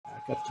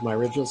Back to my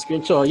original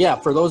screen. So yeah,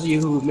 for those of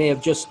you who may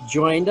have just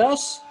joined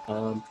us,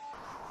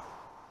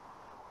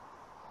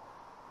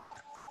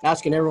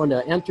 asking everyone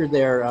to enter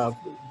their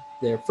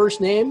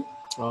first name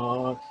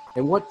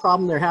and what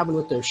problem they're having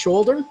with their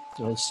shoulder.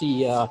 I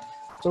see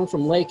someone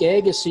from Lake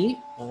Agassiz.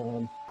 I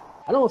don't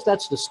know if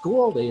that's the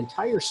school, the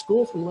entire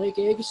school from Lake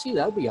Agassiz.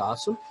 That would be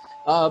awesome.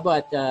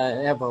 But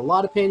I have a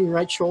lot of pain in your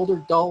right shoulder,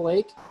 dull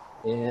ache,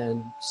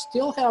 and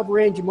still have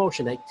range of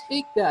motion. I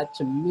take that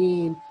to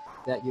mean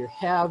that you're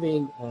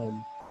having,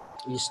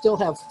 you still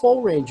have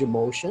full range of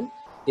motion.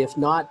 If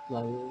not,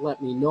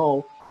 let me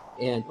know.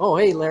 And, oh,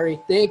 hey,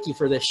 Larry, thank you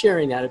for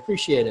sharing that. I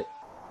appreciate it.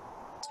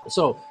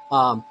 So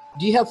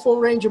do you have full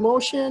range of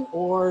motion,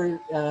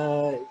 or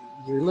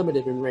you're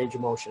limited in range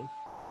of motion?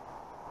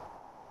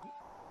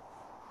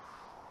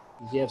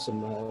 You have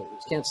some,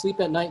 can't sleep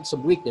at night and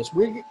some weakness.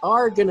 We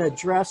are going to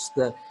address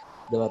the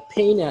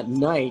pain at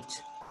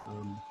night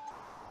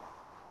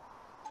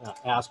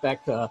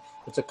aspect.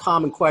 It's a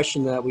common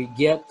question that we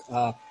get,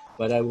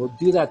 but I will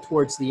do that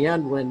towards the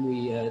end when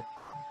we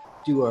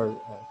do our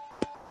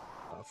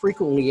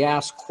frequently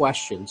asked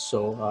questions.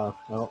 So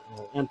I'll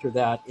enter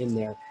that in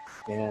there.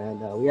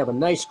 And we have a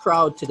nice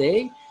crowd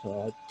today,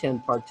 10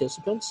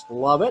 participants.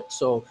 Love it.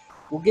 So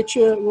we'll get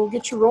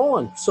you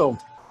rolling. So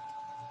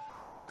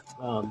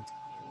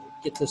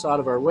get this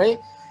out of our way.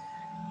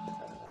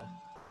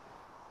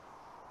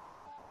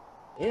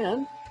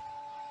 And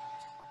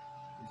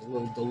there's a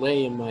little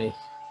delay in with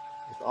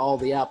all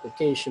the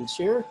applications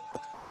here.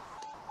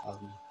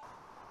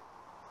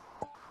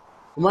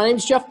 My name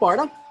is Jeff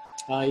Barta.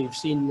 You've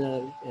seen,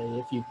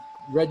 if you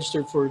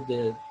registered for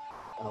the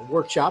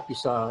workshop, you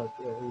saw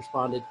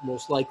responded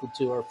most likely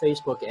to our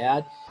Facebook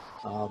ad.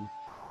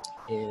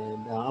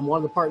 And I'm one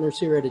of the partners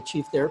here at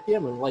Achieve Therapy.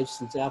 I'm a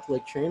licensed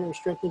athletic trainer and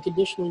strength and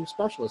conditioning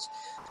specialist.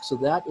 So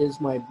that is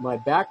my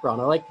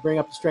background. I like to bring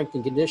up the strength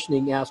and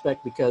conditioning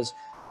aspect because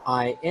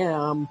I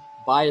am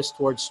biased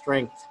towards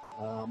strength.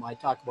 I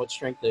talk about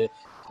strength a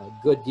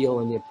good deal,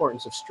 and the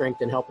importance of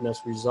strength in helping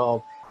us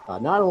resolve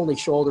not only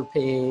shoulder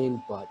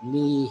pain, but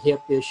knee,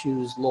 hip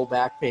issues, low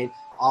back pain,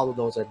 all of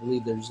those. I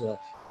believe there's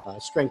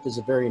strength is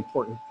a very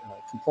important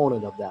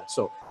component of that.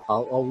 So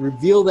I'll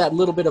reveal that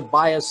little bit of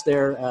bias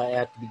there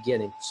at the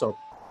beginning. So,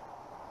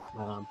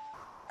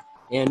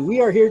 and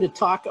we are here to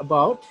talk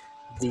about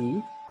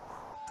I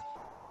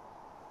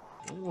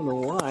don't know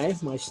why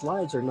my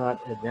slides are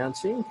not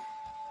advancing.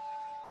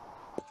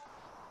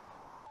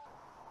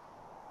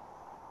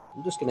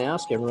 I'm just going to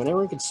ask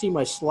everyone can see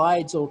my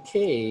slides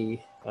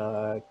okay.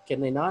 Can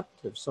they not?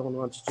 If someone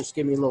wants to just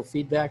give me a little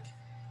feedback.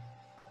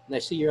 And I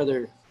see your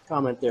other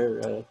comment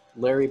there,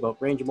 Larry, about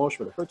range of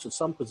motion. It hurts in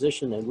some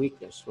position and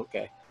weakness.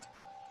 Okay,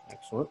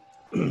 excellent.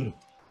 A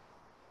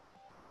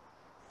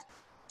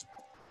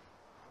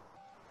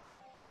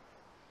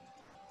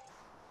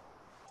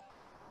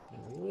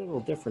little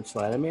different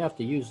slide. I may have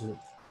to use a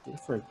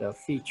different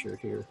feature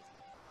here.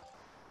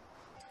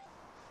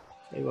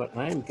 Tell you what,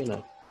 I'm going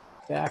to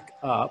back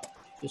up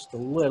just a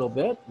little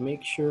bit,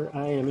 make sure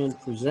I am in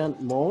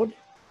present mode.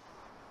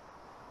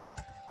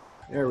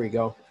 There we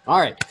go. All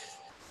right.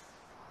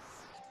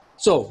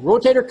 So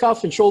rotator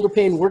cuff and shoulder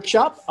pain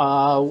workshop.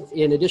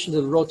 In addition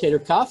to the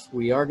rotator cuff,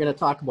 we are going to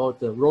talk about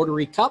the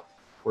rotary cup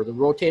or the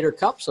rotator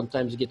cuff.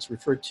 Sometimes it gets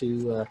referred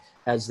to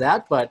as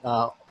that, but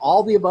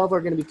all the above are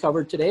going to be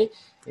covered today,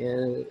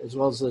 as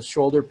well as the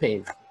shoulder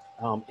pain.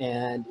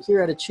 And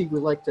here at Achieve, we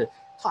like to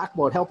talk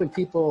about helping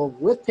people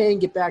with pain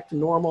get back to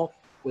normal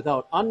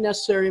without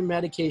unnecessary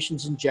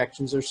medications,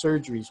 injections, or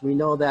surgeries. We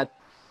know that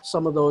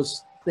some of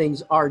those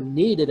things are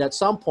needed at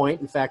some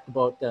point. In fact,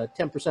 about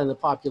 10% of the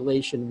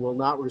population will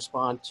not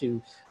respond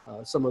to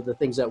some of the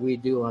things that we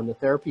do on the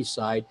therapy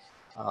side.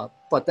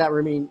 But that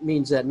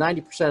means that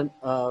 90%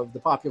 of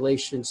the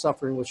population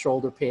suffering with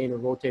shoulder pain or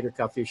rotator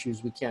cuff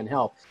issues we can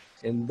help.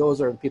 And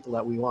those are the people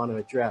that we want to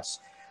address.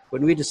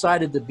 When we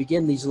decided to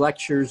begin these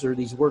lectures or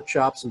these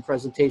workshops and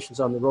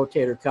presentations on the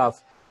rotator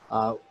cuff,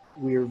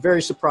 we were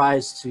very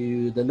surprised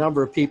to the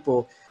number of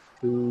people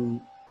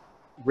who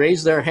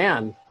raised their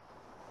hand,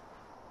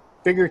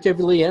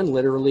 figuratively and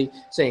literally,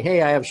 saying,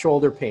 hey, I have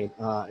shoulder pain.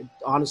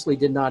 Honestly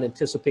did not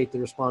anticipate the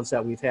response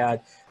that we've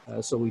had.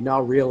 So we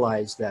now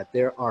realize that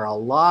there are a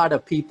lot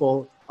of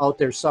people out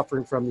there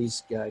suffering from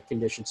these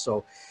conditions.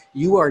 So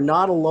you are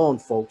not alone,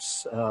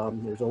 folks.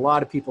 There's a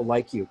lot of people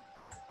like you.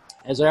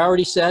 As I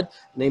already said,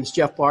 my name is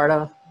Jeff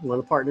Barta, one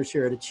of the partners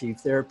here at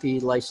Achieve Therapy,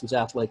 licensed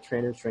athletic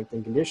trainer, strength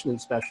and conditioning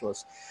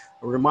specialist.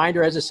 A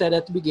reminder, as I said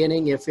at the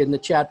beginning, if in the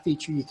chat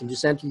feature, you can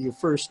just enter your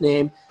first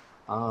name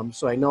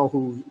so I know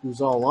who's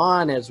all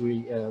on as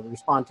we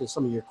respond to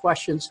some of your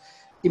questions.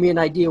 Give me an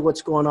idea of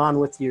what's going on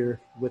with your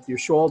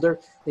shoulder,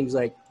 things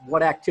like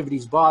what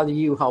activities bother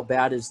you, how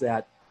bad is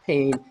that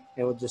pain,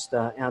 and we'll just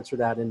answer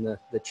that in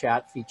the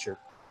chat feature.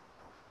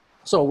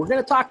 So we're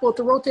going to talk about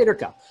the rotator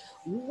cuff.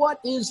 What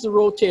is the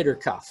rotator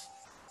cuff?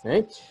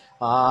 Okay.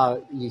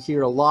 You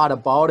hear a lot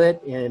about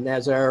it, and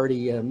as I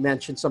already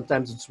mentioned,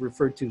 sometimes it's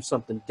referred to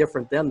something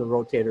different than the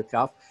rotator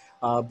cuff.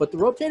 But the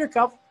rotator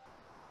cuff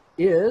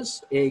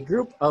is a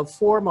group of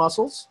 4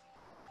 muscles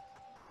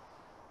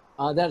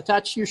that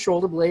attach to your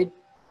shoulder blade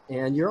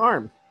and your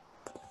arm.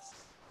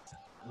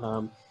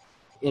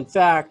 In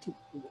fact,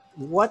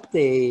 what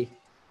they,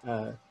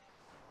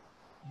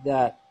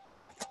 that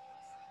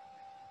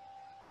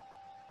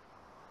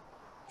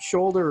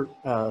shoulder,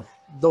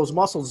 those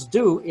muscles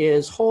do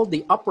is hold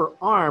the upper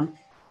arm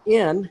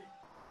in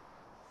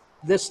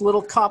this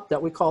little cup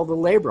that we call the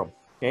labrum,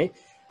 okay?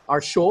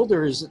 Our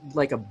shoulder is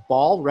like a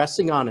ball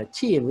resting on a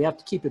T, and we have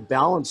to keep it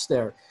balanced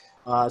there.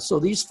 So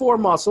these four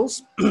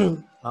muscles,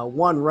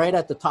 one right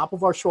at the top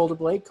of our shoulder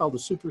blade called the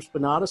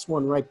supraspinatus,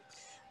 one right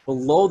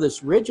below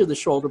this ridge of the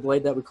shoulder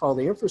blade that we call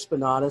the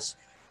infraspinatus,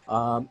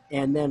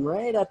 and then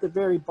right at the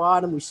very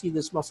bottom we see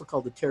this muscle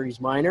called the teres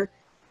minor.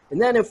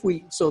 And then if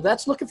we, so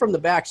that's looking from the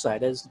back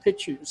side. As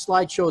the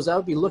slide shows, I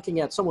would be looking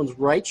at someone's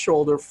right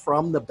shoulder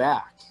from the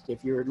back.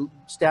 If you're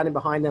standing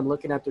behind them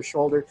looking at their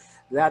shoulder,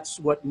 that's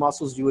what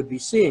muscles you would be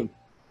seeing.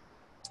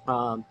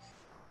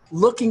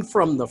 Looking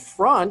from the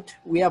front,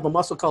 we have a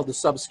muscle called the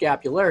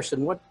subscapularis,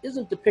 and what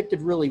isn't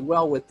depicted really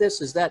well with this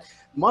is that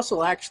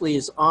muscle actually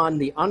is on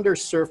the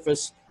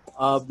undersurface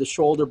of the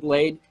shoulder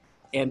blade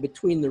and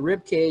between the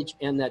rib cage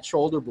and that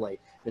shoulder blade.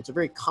 It's a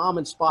very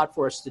common spot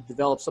for us to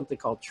develop something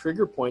called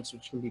trigger points,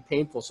 which can be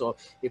painful. So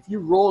if you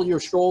roll your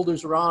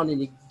shoulders around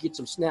and you get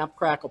some snap,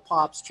 crackle,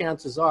 pops,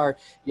 chances are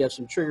you have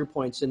some trigger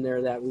points in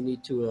there that we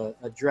need to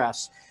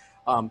address.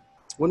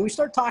 When we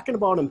start talking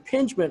about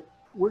impingement,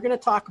 we're going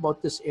to talk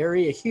about this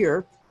area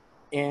here.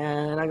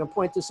 And I'm going to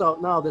point this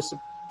out now. This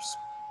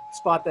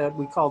spot that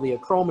we call the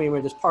acromion,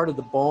 or this part of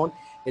the bone.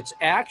 It's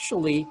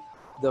actually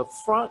the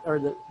front, or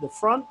the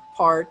front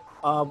part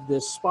of the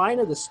spine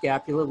of the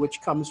scapula,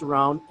 which comes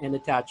around and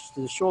attaches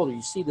to the shoulder.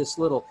 You see this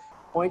little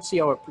point, see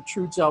how it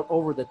protrudes out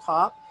over the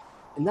top?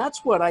 And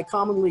that's what I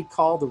commonly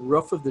call the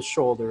roof of the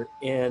shoulder,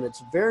 and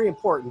it's very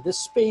important. This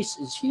space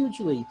is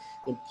hugely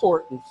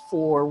important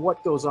for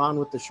what goes on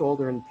with the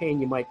shoulder and pain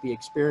you might be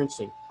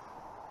experiencing.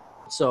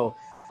 So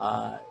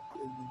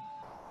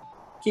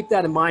keep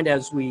that in mind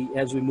as we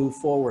move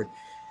forward.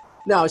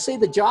 Now, I say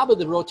the job of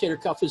the rotator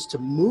cuff is to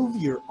move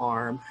your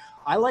arm.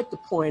 I like to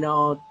point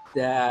out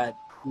that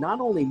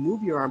not only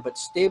move your arm, but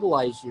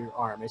stabilize your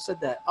arm. I said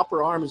that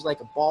upper arm is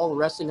like a ball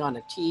resting on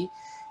a T,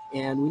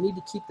 and we need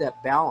to keep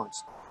that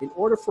balanced. In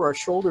order for our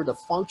shoulder to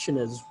function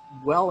as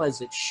well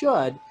as it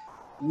should,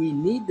 we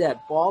need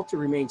that ball to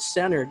remain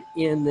centered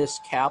in this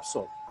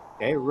capsule,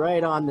 okay,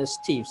 right on this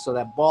T. So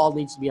that ball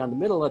needs to be on the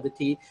middle of the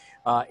T.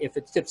 If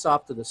it tips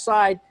off to the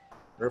side,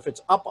 or if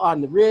it's up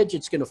on the ridge,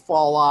 it's going to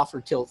fall off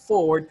or tilt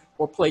forward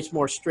or place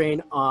more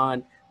strain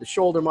on the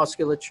shoulder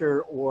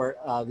musculature or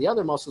the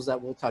other muscles that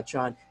we'll touch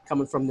on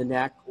coming from the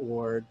neck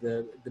or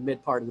the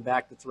mid part of the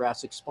back, the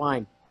thoracic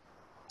spine.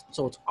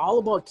 So it's all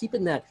about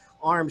keeping that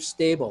arm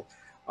stable.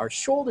 Our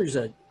shoulders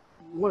are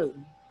one of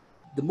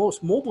the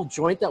most mobile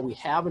joint that we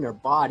have in our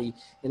body,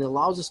 and it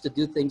allows us to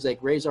do things like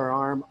raise our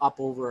arm up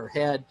over our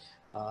head,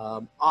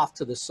 off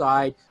to the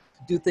side,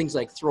 do things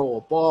like throw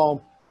a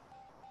ball,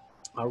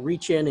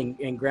 reach in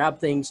and grab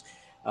things.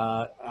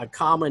 A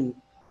common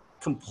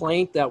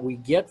complaint that we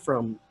get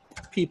from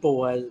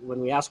people when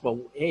we ask about,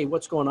 hey,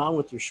 what's going on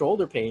with your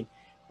shoulder pain,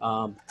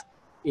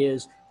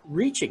 is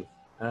reaching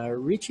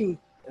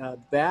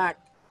back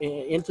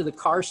into the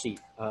car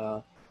seat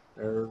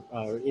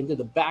or into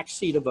the back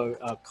seat of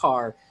a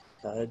car,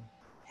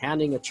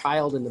 handing a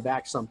child in the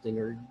back something,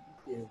 or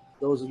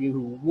those of you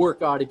who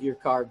work out of your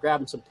car,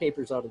 grabbing some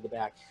papers out of the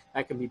back.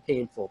 That can be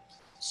painful.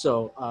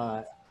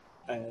 So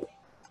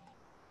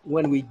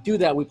when we do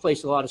that, we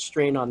place a lot of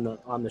strain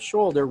on the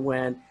shoulder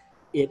when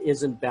it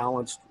isn't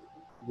balanced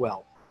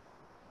well.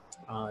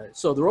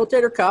 So the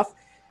rotator cuff,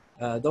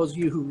 those of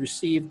you who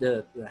received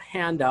the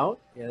handout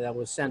that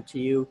was sent to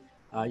you,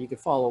 you can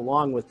follow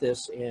along with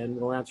this, and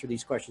we'll answer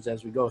these questions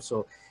as we go.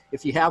 So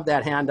if you have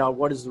that handout,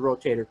 what is the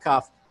rotator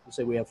cuff? We'll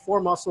say we have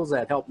four muscles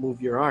that help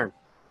move your arm.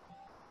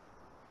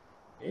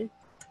 Okay.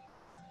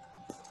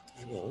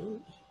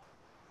 And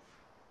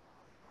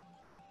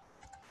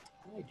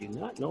I do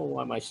not know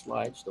why my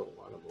slides don't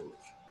want to move.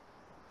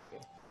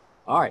 Okay.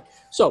 All right,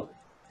 so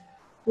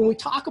when we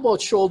talk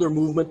about shoulder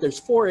movement, there's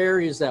four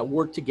areas that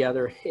work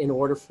together in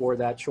order for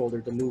that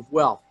shoulder to move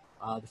well.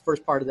 The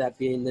first part of that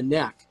being the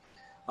neck.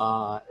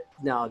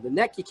 Now, the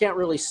neck you can't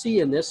really see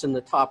in this. In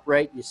the top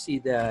right, you see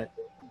the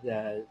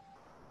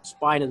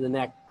spine of the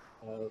neck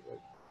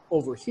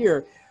over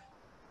here.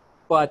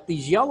 But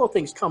these yellow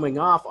things coming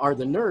off are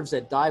the nerves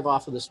that dive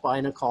off of the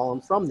spinal column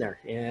from there.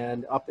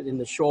 And up in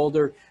the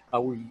shoulder,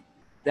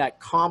 that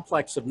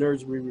complex of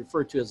nerves we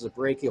refer to as the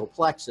brachial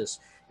plexus.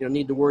 You don't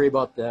need to worry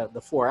about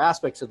the four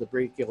aspects of the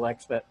brachial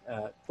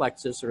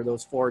plexus, or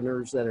those four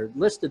nerves that are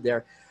listed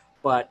there.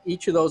 But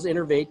each of those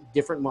innervate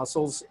different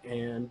muscles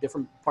and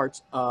different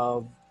parts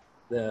of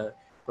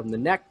from the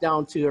neck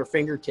down to our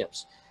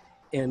fingertips.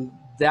 And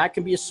that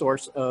can be a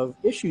source of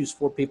issues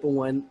for people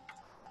when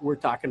we're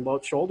talking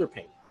about shoulder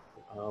pain.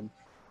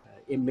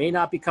 It may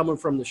not be coming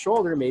from the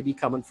shoulder, it may be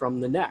coming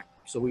from the neck.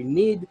 So we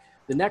need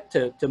the neck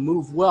to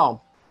move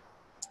well.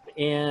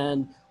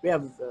 And we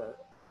have,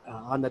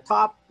 on the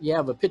top, you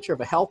have a picture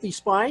of a healthy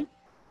spine.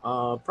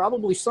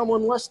 probably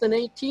someone less than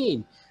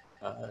 18.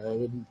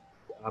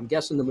 I'm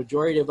guessing the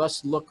majority of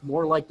us look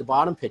more like the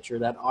bottom picture,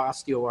 that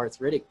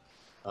osteoarthritic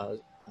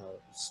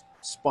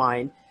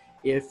spine.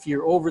 If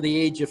you're over the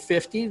age of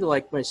 50,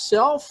 like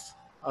myself,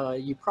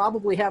 you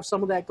probably have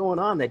some of that going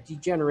on, that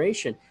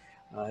degeneration.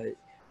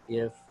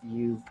 If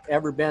you've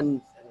ever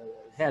been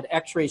had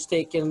x-rays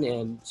taken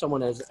and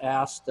someone has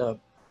asked, or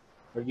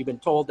you've been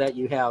told that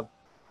you have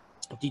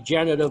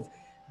degenerative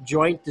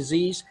joint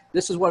disease,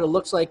 this is what it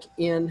looks like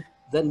in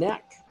the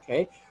neck,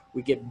 okay?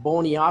 We get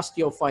bony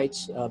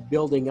osteophytes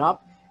building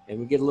up, and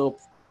we get a little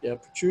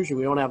protrusion.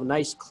 We don't have a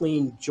nice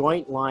clean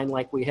joint line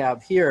like we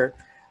have here,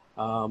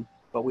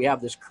 but we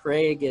have this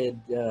cragged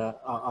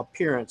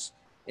appearance.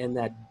 And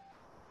that,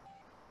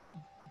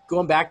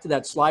 going back to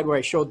that slide where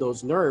I showed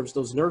those nerves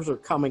are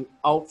coming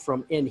out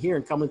from in here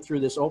and coming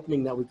through this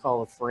opening that we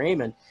call a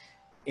foramen.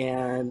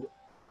 And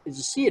as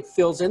you see, it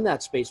fills in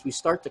that space. We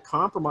start to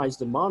compromise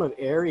the amount of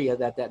area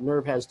that that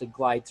nerve has to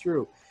glide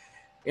through.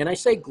 And I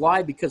say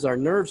glide because our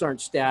nerves aren't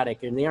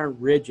static and they aren't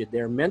rigid.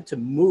 They're meant to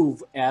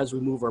move as we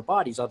move our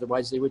bodies.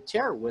 Otherwise, they would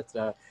tear with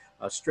a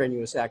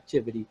strenuous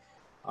activity.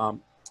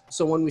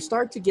 So when we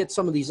start to get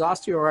some of these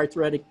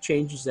osteoarthritic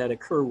changes that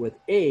occur with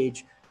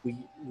age,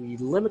 we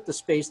limit the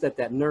space that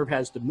that nerve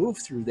has to move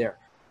through there.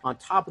 On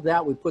top of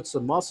that, we put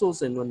some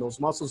muscles, and when those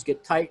muscles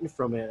get tightened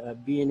from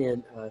being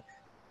in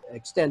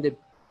spending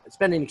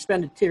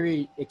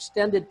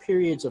extended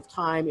periods of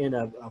time in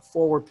a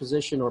forward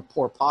position or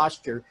poor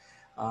posture,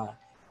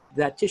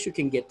 that tissue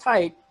can get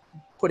tight,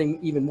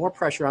 putting even more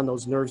pressure on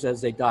those nerves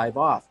as they dive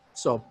off.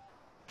 So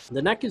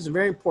the neck is a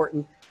very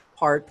important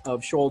part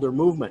of shoulder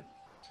movement.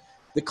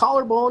 The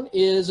collarbone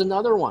is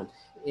another one,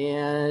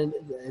 and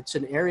it's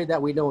an area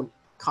that we don't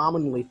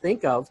commonly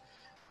think of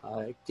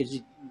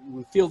because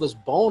we feel this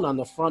bone on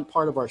the front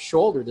part of our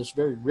shoulder, this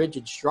very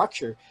rigid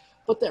structure,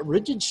 but that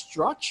rigid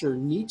structure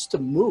needs to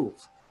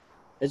move.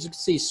 As you can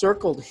see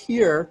circled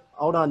here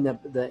out on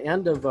the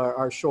end of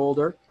our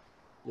shoulder,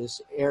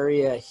 this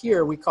area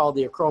here we call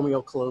the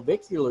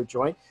acromioclavicular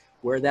joint,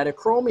 where that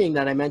acromion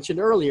that I mentioned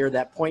earlier,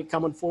 that point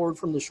coming forward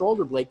from the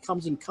shoulder blade,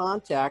 comes in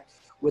contact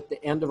with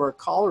the end of our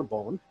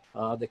collarbone,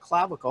 the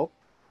clavicle.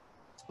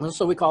 And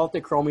so we call it the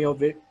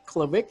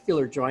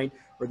acromioclavicular joint,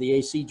 or the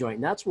AC joint.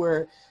 And that's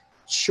where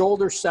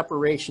shoulder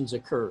separations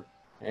occur.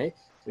 Okay?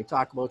 We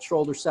talk about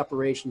shoulder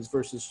separations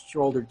versus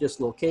shoulder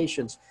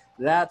dislocations.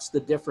 That's the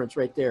difference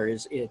right there.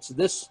 It's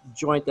this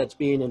joint that's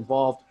being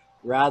involved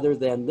rather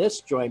than this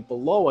joint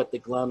below it, the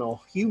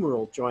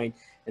glenohumeral joint,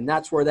 and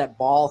that's where that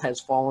ball has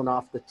fallen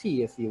off the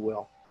tee, if you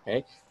will.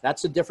 Okay,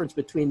 that's the difference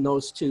between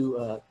those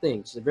two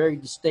things. They're very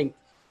distinct,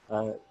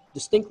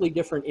 distinctly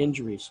different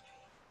injuries.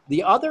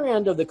 The other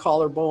end of the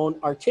collarbone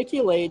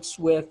articulates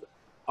with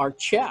our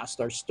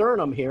chest, our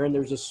sternum here, and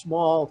there's a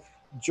small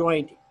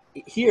joint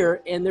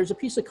here, and there's a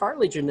piece of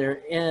cartilage in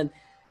there, and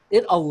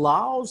it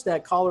allows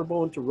that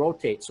collarbone to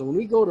rotate. So when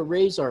we go to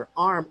raise our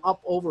arm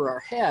up over our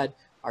head,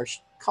 our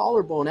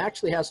collarbone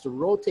actually has to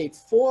rotate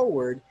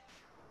forward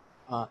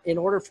in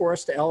order for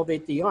us to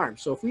elevate the arm.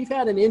 So if we've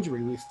had an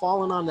injury, we've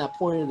fallen on that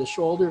point of the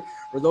shoulder,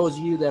 or those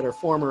of you that are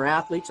former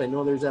athletes, I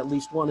know there's at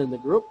least one in the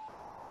group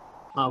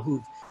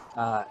who've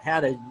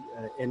had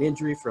an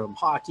injury from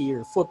hockey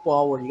or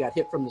football where you got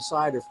hit from the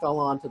side or fell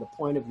onto the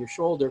point of your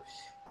shoulder,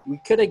 we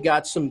could have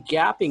got some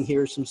gapping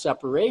here, some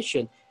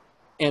separation.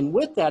 And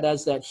with that,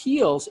 as that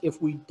heals,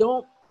 if we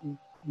don't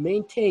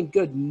maintain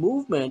good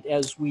movement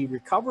as we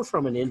recover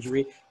from an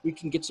injury, we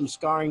can get some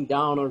scarring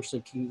down or some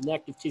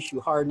connective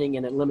tissue hardening,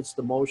 and it limits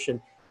the motion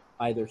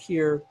either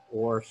here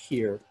or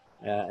here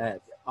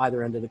at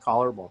either end of the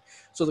collarbone.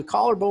 So the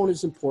collarbone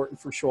is important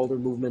for shoulder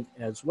movement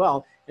as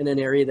well, and an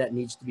area that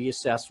needs to be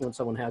assessed when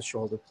someone has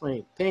shoulder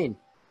pain.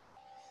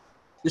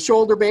 The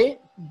shoulder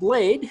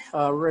blade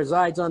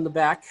resides on the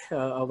back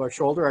of our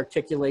shoulder,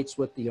 articulates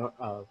with the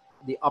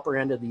upper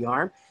end of the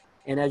arm.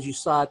 And as you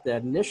saw at the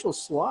initial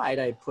slide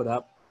I put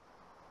up,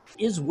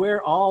 is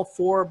where all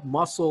four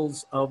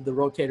muscles of the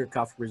rotator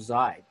cuff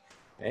reside,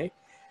 okay?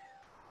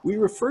 We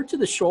refer to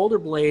the shoulder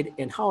blade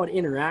and how it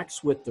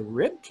interacts with the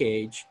rib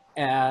cage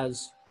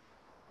as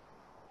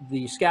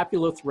the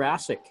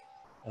scapulothoracic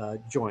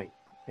joint,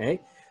 okay?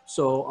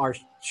 So our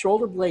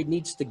shoulder blade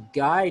needs to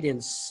guide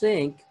and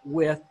sync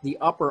with the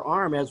upper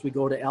arm as we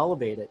go to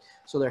elevate it.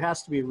 So there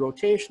has to be a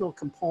rotational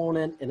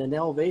component and an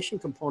elevation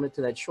component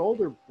to that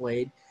shoulder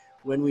blade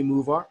when we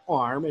move our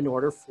arm in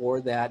order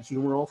for that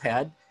humeral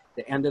head,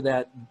 the end of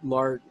that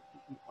large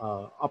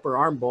upper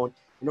arm bone,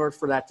 in order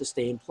for that to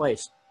stay in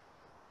place.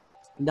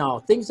 Now,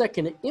 things that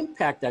can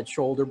impact that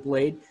shoulder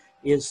blade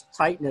is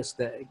tightness,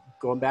 that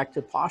going back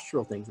to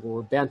postural things where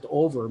we're bent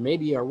over.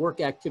 Maybe our work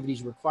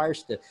activities require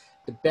us to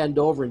bend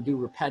over and do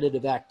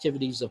repetitive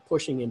activities of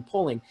pushing and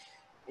pulling.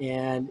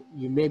 And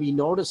you maybe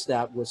notice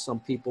that with some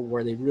people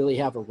where they really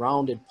have a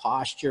rounded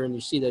posture, and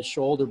you see that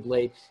shoulder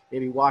blade,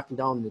 maybe walking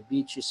down the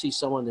beach, you see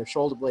someone, their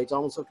shoulder blades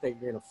almost look like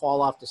they're going to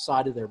fall off the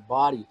side of their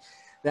body.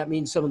 That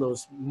means some of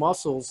those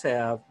muscles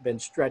have been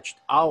stretched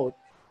out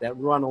that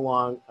run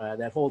along,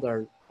 that hold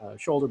our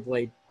shoulder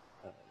blade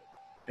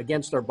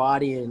against our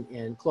body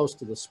and close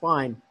to the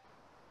spine.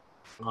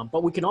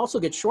 But we can also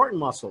get shortened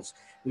muscles.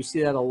 We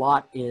see that a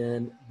lot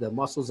in the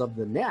muscles of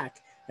the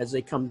neck as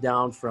they come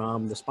down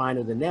from the spine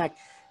of the neck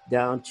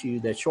down to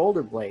the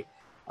shoulder blade.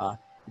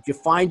 If you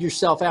find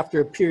yourself after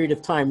a period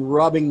of time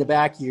rubbing the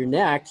back of your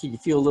neck, you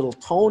feel a little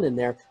tone in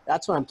there,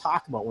 that's what I'm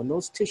talking about. When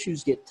those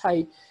tissues get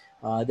tight,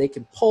 they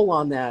can pull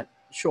on that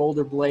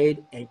shoulder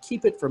blade and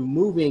keep it from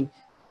moving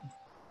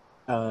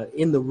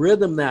in the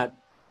rhythm that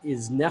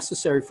is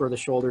necessary for the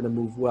shoulder to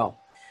move well.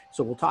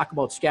 So we'll talk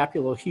about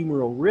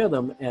scapulohumeral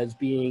rhythm as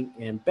being,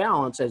 and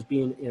balance as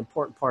being an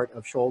important part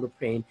of shoulder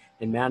pain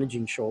and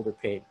managing shoulder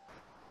pain.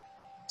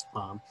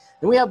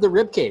 Then we have the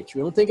rib cage.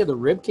 We don't think of the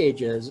rib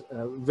cage as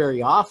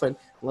very often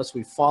unless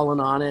we've fallen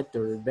on it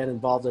or been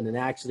involved in an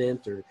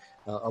accident or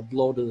a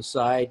blow to the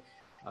side,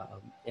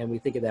 and we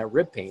think of that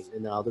rib pain.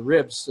 And now the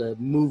ribs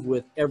move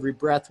with every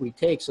breath we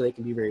take, so they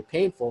can be very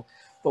painful.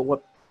 But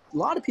what a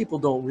lot of people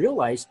don't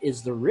realize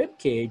is the rib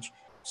cage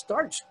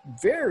starts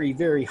very,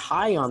 very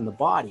high on the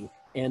body,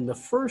 and the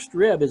first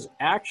rib is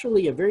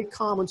actually a very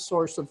common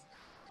source of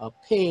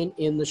pain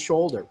in the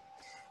shoulder.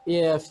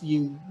 If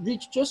you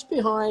reach just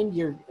behind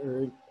your,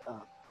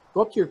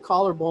 go up to your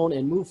collarbone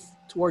and move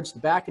towards the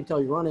back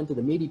until you run into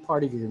the meaty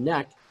part of your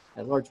neck,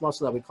 that large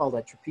muscle that we call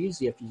that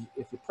trapezia,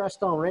 if you press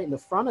down right in the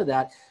front of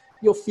that,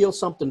 you'll feel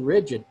something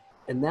rigid,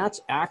 and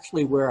that's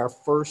actually where our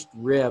first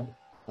rib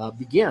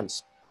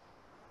begins.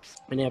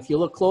 And if you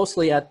look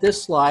closely at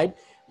this slide,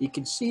 you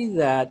can see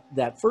that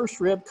that first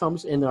rib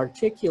comes and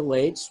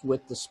articulates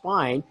with the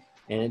spine.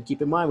 And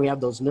keep in mind, we have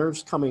those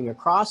nerves coming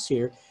across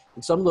here.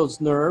 And some of those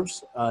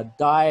nerves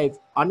dive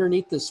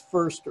underneath this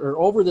first, or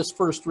over this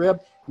first rib,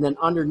 and then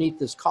underneath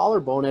this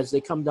collarbone as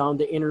they come down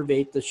to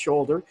innervate the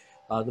shoulder,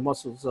 the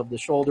muscles of the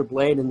shoulder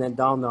blade, and then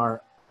down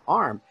our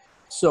arm.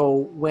 So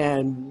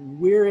when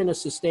we're in a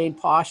sustained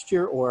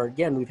posture, or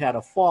again, we've had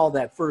a fall,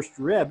 that first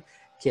rib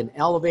can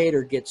elevate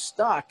or get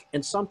stuck,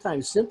 and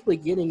sometimes simply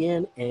getting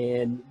in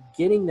and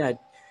getting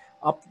that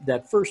up,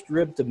 that first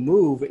rib to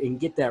move and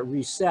get that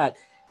reset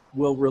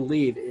will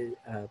relieve.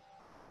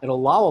 It'll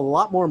allow a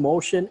lot more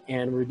motion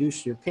and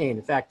reduce your pain.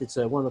 In fact, it's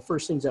one of the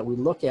first things that we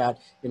look at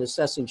in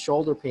assessing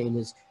shoulder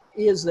pain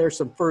is there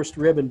some first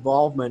rib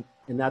involvement,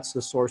 and that's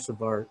the source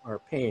of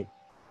our pain.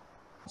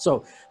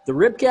 So the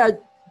rib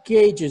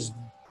cage is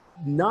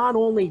not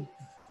only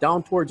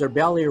down towards our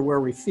belly or where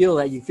we feel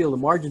that you feel the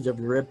margins of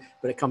the rib,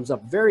 but it comes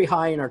up very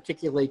high and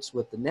articulates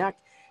with the neck,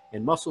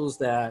 and muscles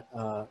that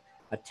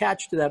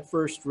attach to that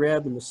first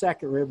rib and the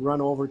second rib run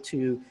over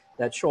to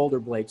that shoulder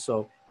blade.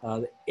 So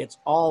it's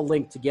all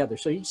linked together.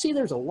 So you can see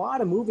there's a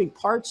lot of moving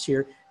parts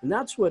here, and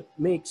that's what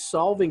makes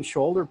solving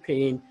shoulder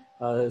pain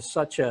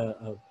such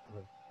a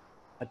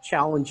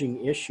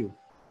challenging issue.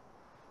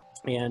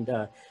 And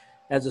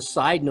as a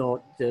side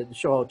note, to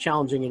show how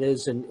challenging it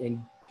is,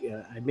 and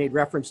I made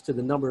reference to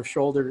the number of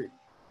shoulder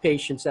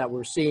patients that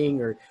we're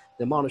seeing, or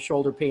the amount of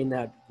shoulder pain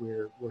that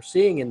we're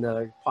seeing in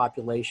the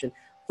population.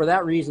 For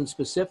that reason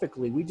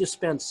specifically, we just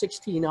spent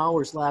 16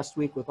 hours last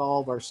week with all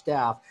of our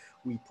staff.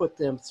 We put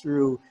them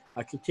through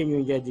a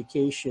continuing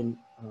education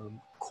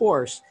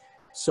course,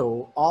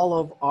 so all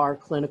of our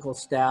clinical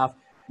staff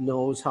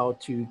knows how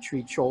to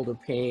treat shoulder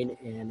pain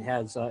and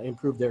has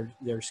improved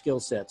their skill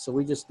set. So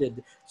we just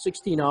did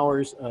 16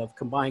 hours of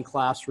combined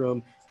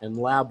classroom and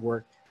lab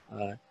work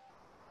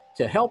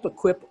to help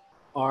equip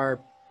our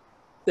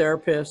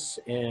therapists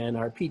and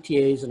our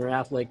PTAs and our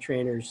athletic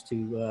trainers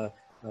to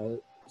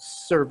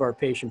serve our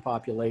patient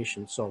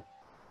population. So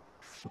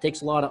it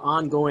takes a lot of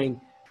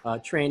ongoing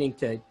training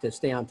to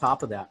stay on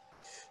top of that.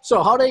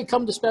 So how did I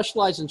come to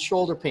specialize in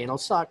shoulder pain? I'll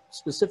talk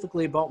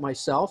specifically about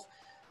myself.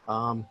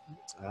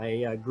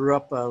 I grew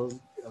up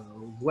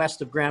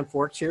west of Grand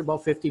Forks here,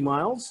 about 50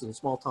 miles, in a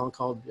small town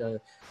called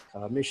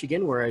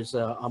Michigan, where I was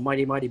a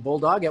mighty, mighty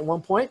bulldog at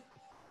one point.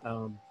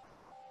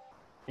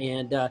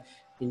 And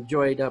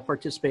enjoyed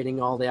participating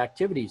in all the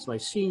activities. My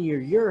senior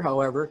year,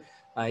 however,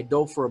 I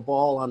dove for a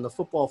ball on the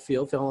football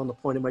field, fell on the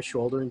point of my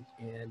shoulder,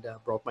 and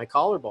broke my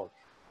collarbone.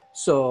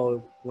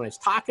 So when I was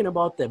talking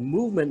about the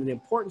movement and the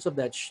importance of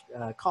that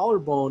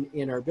collarbone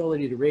in our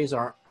ability to raise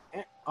our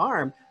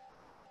arm,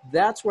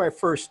 that's where I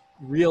first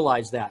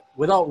realized that,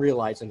 without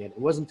realizing it. It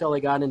wasn't until I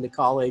got into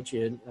college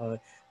and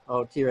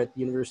out here at the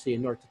University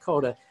of North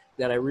Dakota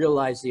that I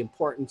realized the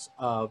importance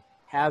of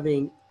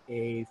having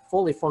a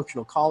fully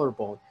functional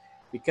collarbone,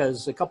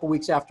 because a couple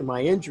weeks after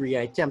my injury,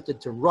 I attempted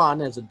to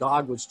run as a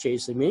dog was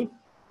chasing me.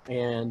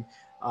 And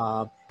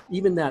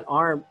even that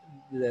arm,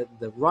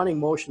 the running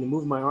motion to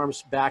move my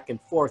arms back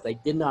and forth, I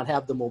did not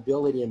have the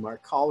mobility in my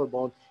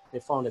collarbone. I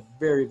found it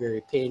very,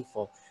 very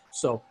painful.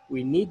 So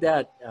we need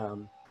that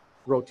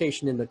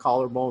rotation in the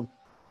collarbone.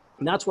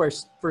 And that's where I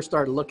first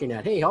started looking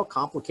at, hey, how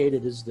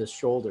complicated is this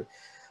shoulder?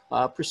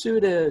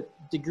 Pursued a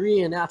degree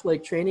in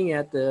athletic training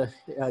at the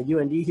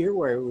UND here,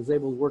 where I was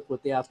able to work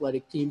with the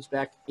athletic teams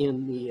back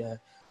in the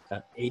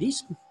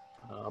 80s.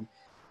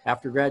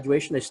 After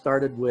graduation, I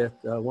started with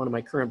one of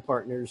my current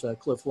partners,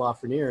 Cliff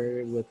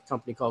Lafreniere, with a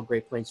company called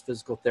Great Plains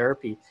Physical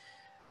Therapy.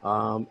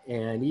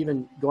 And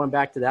even going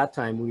back to that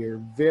time, we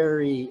were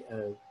very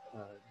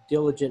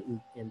diligent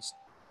in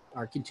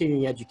our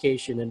continuing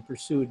education and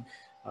pursued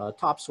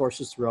top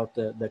sources throughout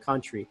the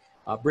country,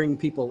 bringing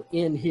people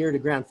in here to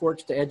Grand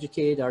Forks to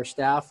educate our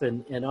staff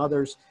and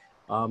others,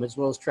 as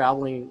well as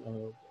traveling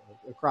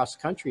across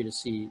the country to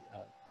see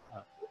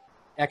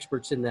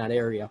experts in that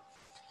area.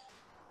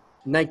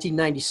 In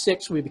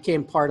 1996, we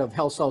became part of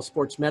HealthSouth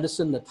Sports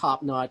Medicine, the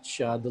top-notch,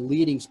 the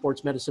leading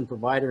sports medicine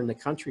provider in the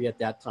country at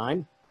that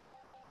time,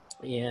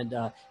 and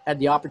had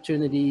the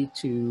opportunity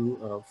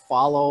to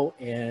follow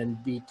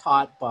and be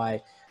taught by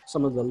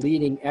some of the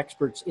leading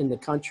experts in the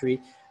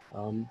country.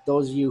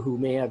 Those of you who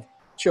may have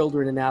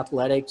children in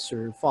athletics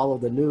or follow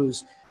the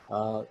news,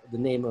 the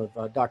name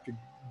of Dr.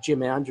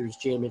 Jim Andrews.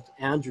 James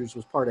Andrews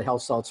was part of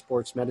HealthSouth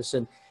Sports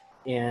Medicine.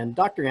 And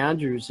Dr.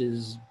 Andrews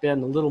has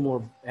been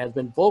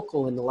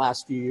vocal in the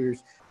last few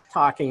years,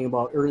 talking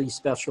about early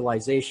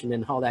specialization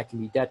and how that can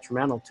be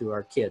detrimental to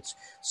our kids.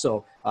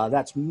 So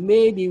that's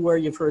maybe where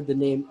you've heard the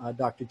name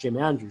Dr. Jim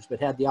Andrews, but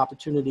had the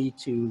opportunity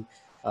to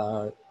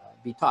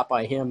be taught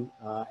by him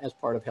as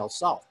part of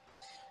HealthSouth.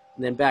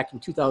 And then back in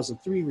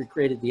 2003, we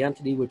created the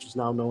entity, which is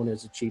now known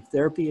as Achieve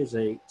Therapy. As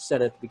I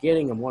said at the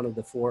beginning, I'm one of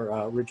the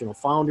 4 original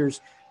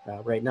founders.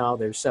 Right now,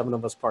 there's 7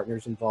 of us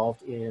partners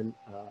involved in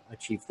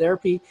Achieve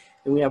Therapy,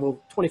 and we have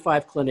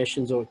 25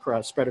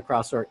 clinicians spread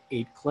across our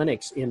 8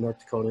 clinics in North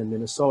Dakota and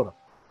Minnesota.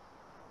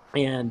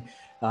 And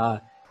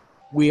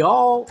we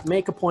all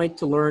make a point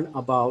to learn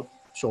about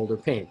shoulder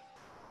pain.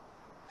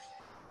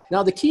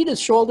 Now, the key to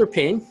shoulder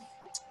pain,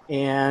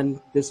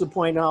 and this is the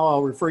point now,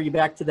 I'll refer you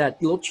back to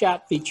that little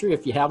chat feature.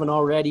 If you haven't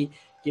already,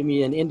 give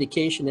me an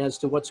indication as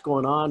to what's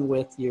going on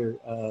with your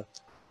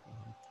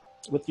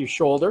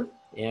shoulder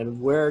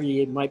and where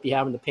you might be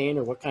having the pain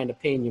or what kind of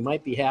pain you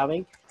might be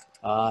having.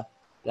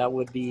 That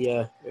would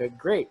be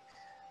great.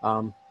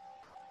 I'm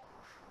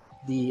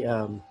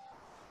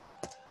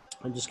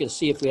just going to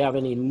see if we have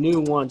any new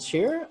ones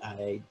here.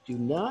 I do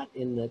not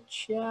in the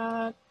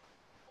chat.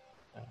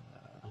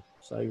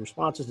 Saw your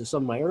responses to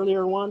some of my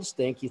earlier ones.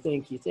 Thank you,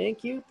 thank you,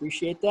 thank you.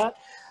 Appreciate that.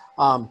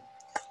 The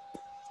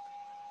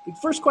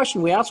first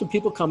question we ask when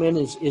people come in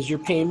is your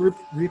pain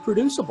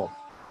reproducible?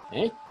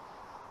 Okay.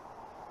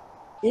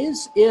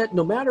 Is it,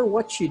 no matter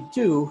what you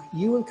do,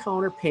 you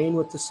encounter pain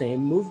with the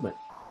same movement?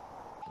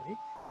 Okay?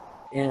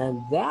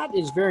 And that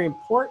is very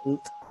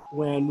important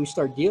when we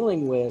start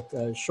dealing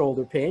with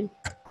shoulder pain,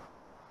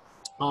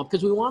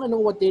 because we want to know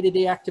what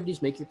day-to-day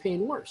activities make your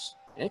pain worse.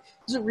 Okay?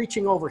 Is it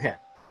reaching overhead?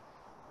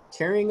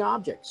 Carrying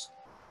objects?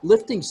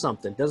 Lifting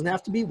something? Doesn't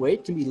have to be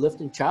weight. Can be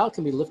lifting child,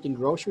 can be lifting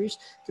groceries,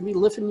 can be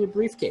lifting your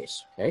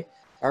briefcase. Okay?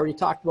 I already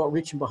talked about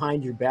reaching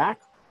behind your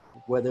back,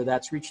 whether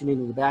that's reaching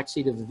into the back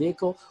seat of the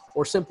vehicle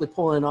or simply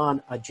pulling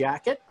on a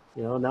jacket.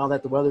 You know, now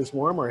that the weather's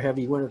warm, our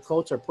heavy winter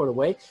coats are put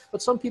away,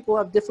 but some people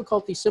have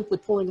difficulty simply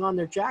pulling on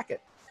their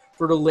jacket.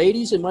 For the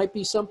ladies, it might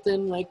be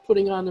something like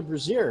putting on a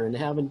brassiere and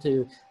having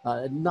to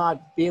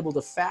not be able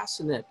to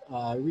fasten it,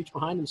 reach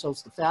behind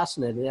themselves to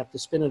fasten it, they have to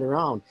spin it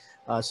around.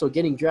 So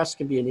getting dressed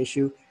can be an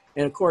issue.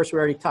 And of course, we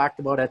already talked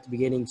about at the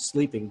beginning,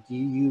 sleeping. Do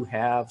you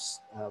have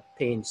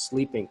pain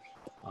sleeping?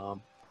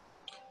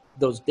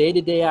 Those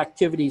day-to-day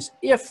activities,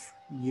 if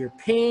your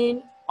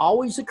pain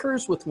always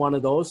occurs with one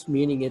of those,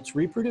 meaning it's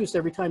reproduced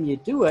every time you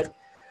do it,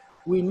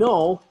 we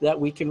know that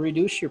we can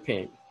reduce your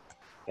pain.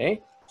 Okay,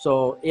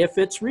 so if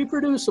it's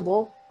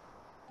reproducible,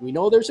 we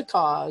know there's a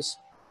cause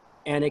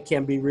and it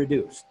can be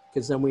reduced,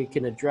 because then we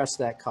can address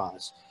that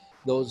cause.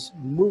 Those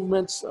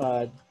movements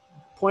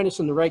point us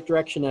in the right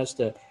direction as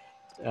to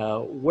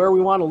where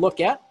we want to look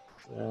at.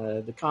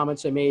 The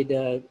comments I made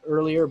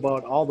earlier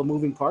about all the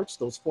moving parts,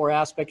 those 4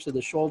 aspects of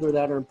the shoulder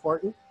that are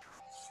important.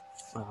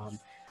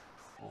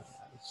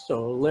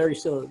 So Larry,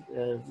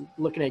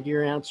 looking at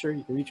your answer,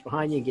 you can reach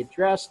behind you and get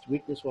dressed.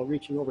 Weakness while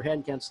reaching overhead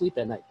and can't sleep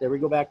at night. There we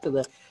go back to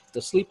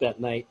the sleep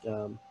at night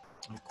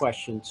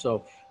question.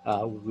 So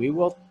we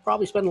will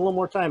probably spend a little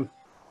more time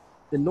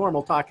than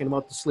normal talking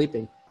about the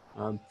sleeping.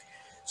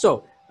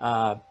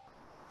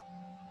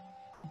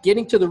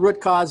 Getting to the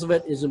root cause of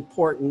it is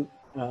important.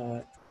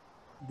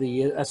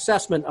 The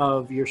assessment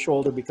of your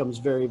shoulder becomes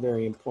very,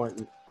 very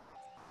important.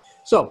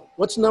 So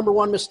what's the number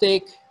 1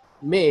 mistake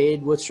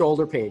made with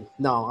shoulder pain?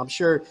 Now, I'm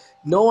sure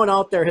no one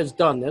out there has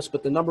done this,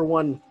 but the number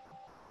 1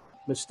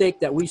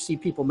 mistake that we see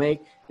people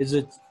make is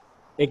it's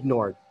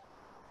ignored.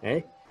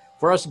 Okay?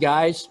 For us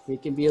guys, we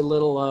can be a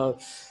little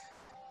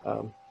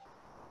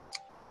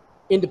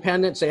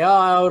independent, say,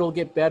 oh, it'll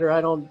get better.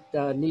 I don't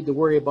need to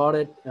worry about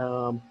it.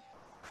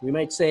 We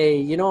might say,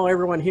 you know,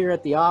 everyone here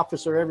at the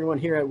office or everyone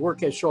here at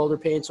work has shoulder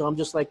pain, so I'm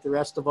just like the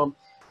rest of them.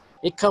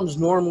 It comes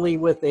normally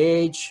with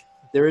age.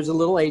 There is a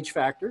little age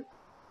factor,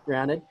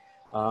 granted,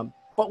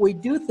 but we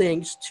do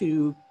things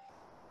to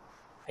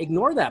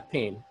ignore that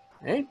pain,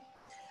 okay?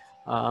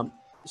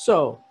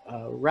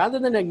 Rather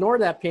than ignore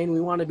that pain,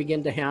 we want to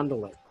begin to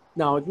handle it.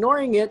 Now,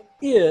 ignoring it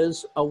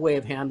is a way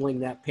of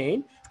handling that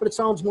pain, but it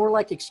sounds more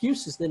like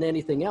excuses than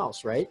anything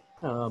else, right?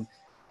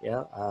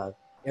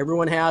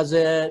 Everyone has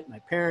it. My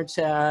parents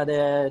had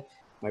it.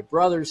 My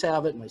brothers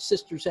have it. My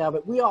sisters have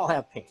it. We all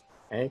have pain,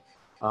 okay?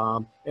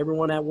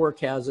 Everyone at work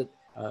has it.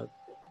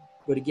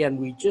 but again,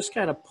 we just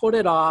kind of put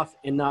it off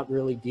and not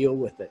really deal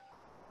with it.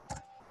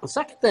 The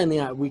second thing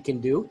that we can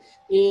do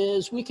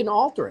is we can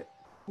alter it.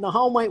 Now,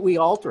 how might we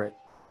alter it?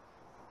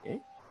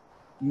 Okay.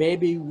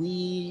 Maybe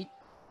we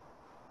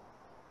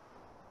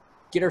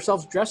get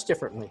ourselves dressed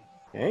differently.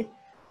 Okay.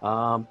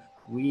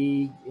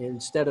 We,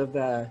 instead of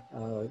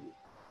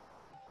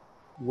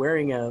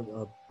wearing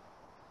a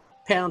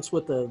pants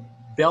with a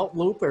belt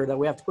loop or that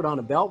we have to put on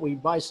a belt, we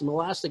buy some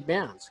elastic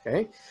bands.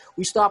 Okay.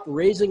 We stop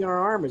raising our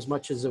arm as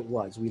much as it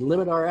was. We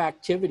limit our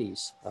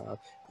activities.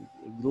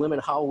 We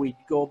limit how we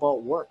go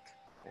about work.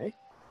 Okay.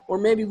 Or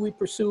maybe we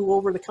pursue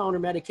over-the-counter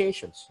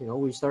medications. You know,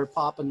 we start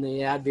popping the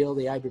Advil,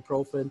 the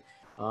ibuprofen,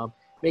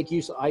 make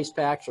use of ice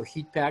packs or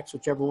heat packs,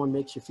 whichever one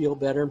makes you feel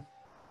better.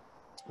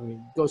 We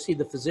go see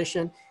the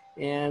physician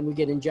and we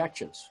get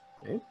injections.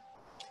 Okay.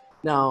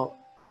 Now,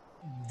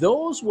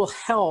 those will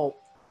help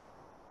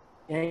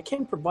and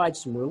can provide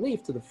some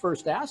relief to the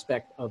first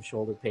aspect of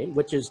shoulder pain,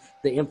 which is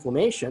the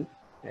inflammation.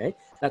 Okay.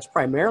 That's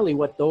primarily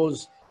what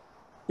those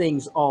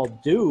things all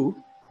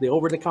do. The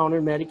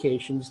over-the-counter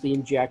medications, the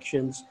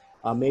injections,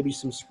 maybe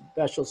some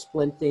special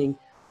splinting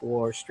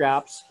or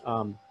straps.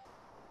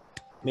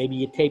 Maybe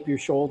you tape your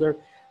shoulder.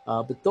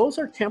 But those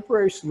are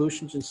temporary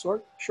solutions and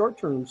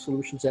short-term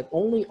solutions that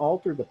only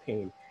alter the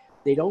pain.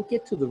 They don't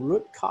get to the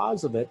root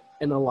cause of it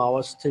and allow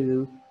us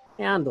to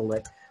handle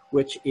it,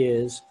 which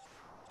is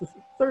the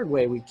third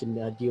way we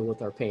can deal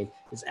with our pain,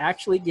 is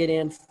actually get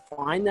in,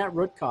 find that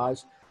root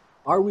cause.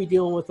 Are we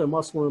dealing with a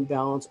muscle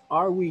imbalance?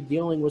 Are we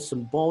dealing with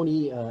some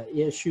bony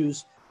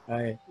issues?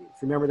 If you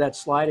remember that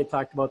slide, I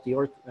talked about the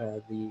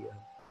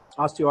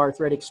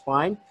osteoarthritic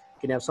spine. You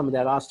can have some of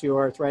that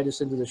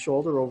osteoarthritis into the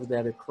shoulder over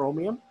that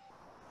acromion.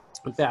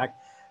 In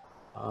fact,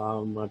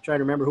 I'm trying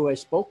to remember who I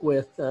spoke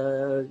with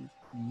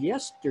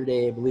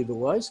yesterday, I believe it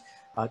was,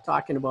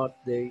 talking about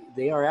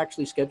they are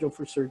actually scheduled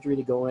for surgery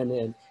to go in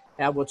and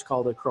have what's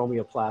called a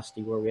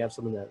acromioplasty, where we have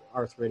some of the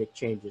arthritic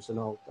changes, and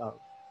I'll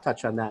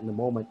touch on that in a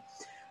moment.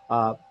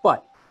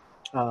 But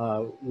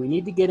we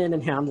need to get in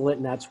and handle it,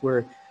 and that's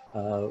where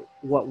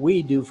what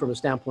we do from a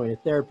standpoint of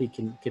therapy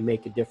can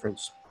make a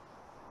difference.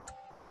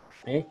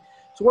 Okay,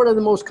 so what are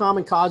the most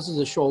common causes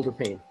of shoulder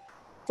pain?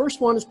 First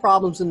one is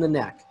problems in the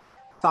neck.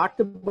 Talked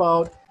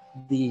about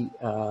the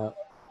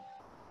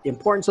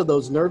importance of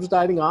those nerves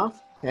diving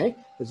off. Okay,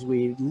 as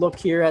we look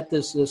here at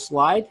this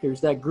slide,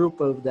 here's that group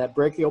of that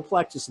brachial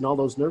plexus and all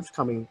those nerves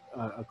coming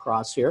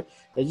across here.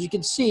 As you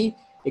can see,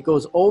 it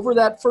goes over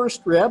that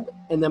first rib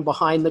and then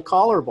behind the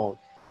collarbone.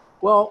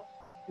 Well,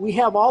 we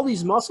have all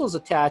these muscles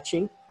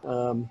attaching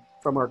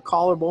from our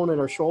collarbone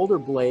and our shoulder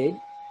blade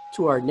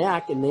to our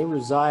neck, and they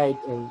reside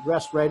and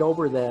rest right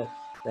over that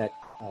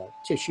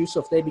tissue.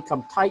 So if they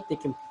become tight, they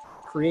can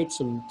create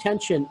some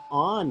tension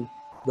on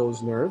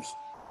those nerves.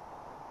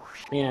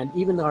 And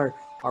even our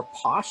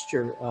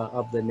posture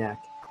of the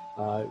neck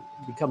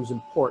becomes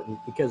important,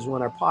 because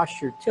when our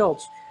posture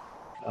tilts,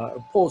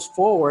 pulls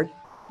forward,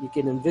 you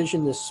can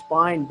envision the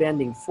spine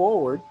bending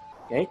forward.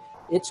 Okay,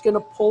 it's going to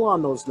pull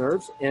on those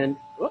nerves, and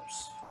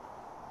whoops,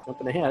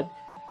 jumping ahead.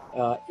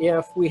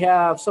 If we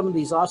have some of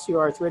these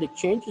osteoarthritic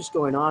changes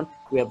going on,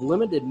 we have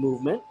limited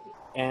movement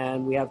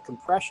and we have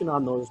compression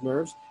on those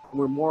nerves, and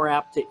we're more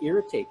apt to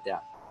irritate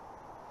that.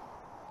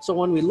 So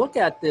when we look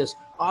at this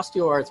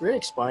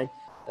osteoarthritic spine,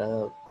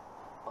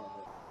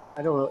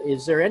 I don't know,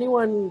 is there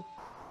anyone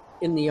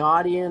in the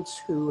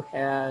audience who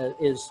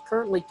is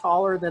currently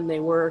taller than they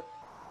were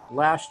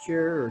last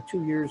year or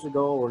 2 years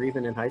ago, or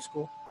even in high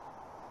school?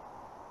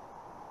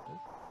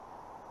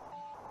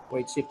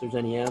 Wait, see if there's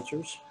any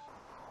answers.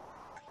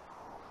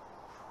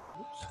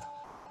 Oops.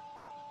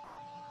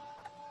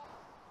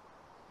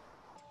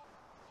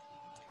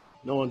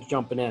 No one's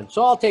jumping in.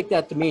 So I'll take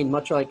that to mean,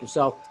 much like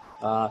yourself,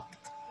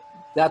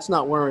 that's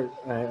not where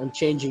I'm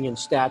changing in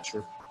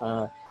stature.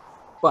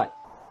 But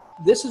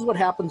this is what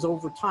happens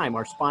over time.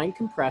 Our spine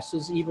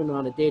compresses even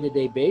on a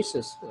day-to-day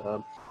basis.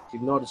 If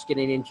you've noticed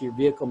getting into your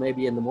vehicle,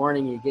 maybe in the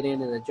morning, you get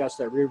in and adjust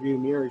that rear view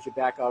mirror as you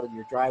back out of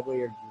your driveway or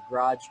your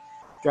garage,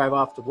 drive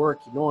off to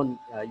work. You know,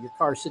 your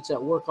car sits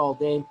at work all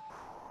day.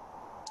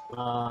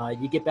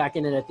 You get back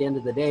in it at the end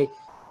of the day,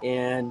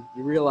 and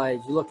you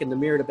realize, you look in the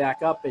mirror to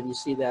back up, and you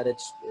see that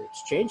it's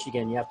changed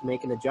again. You have to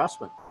make an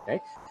adjustment.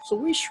 Okay, so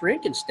we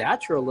shrink in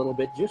stature a little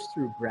bit just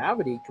through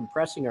gravity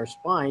compressing our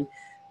spine.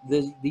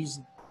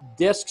 These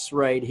discs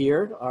right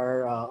here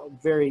are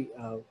very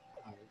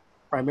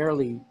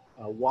primarily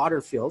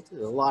water filled.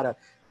 There's a lot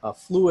of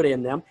fluid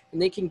in them,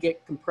 and they can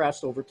get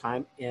compressed over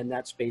time, and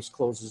that space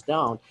closes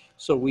down.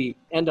 So we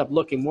end up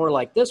looking more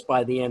like this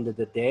by the end of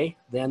the day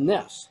than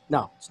this.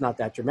 Now, it's not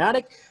that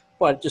dramatic,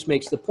 but it just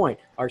makes the point.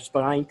 Our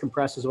spine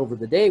compresses over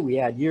the day. We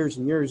had years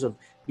and years of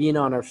being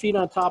on our feet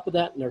on top of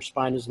that, and our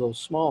spine is a little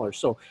smaller.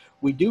 So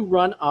we do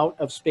run out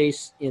of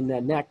space in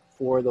the neck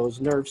for those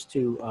nerves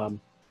to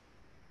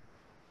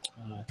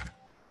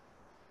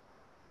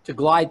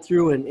glide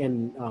through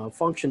and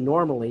function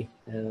normally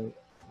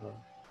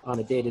on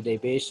a day-to-day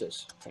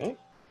basis. Okay.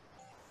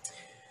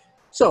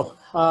 So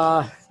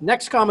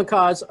next common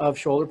cause of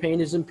shoulder pain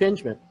is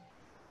impingement.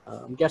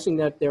 I'm guessing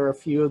that there are a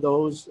few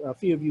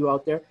of you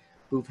out there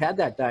who've had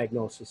that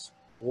diagnosis,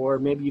 or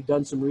maybe you've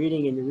done some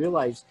reading and you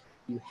realize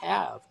you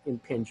have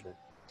impingement.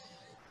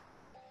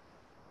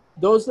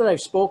 Those that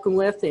I've spoken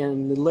with,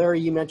 and Larry,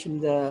 you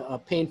mentioned a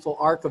painful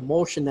arc of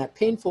motion. That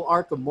painful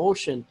arc of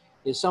motion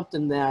is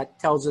something that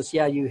tells us,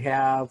 yeah, you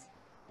have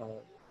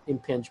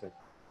impingement,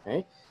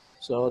 okay?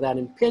 So that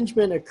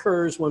impingement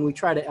occurs when we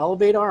try to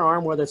elevate our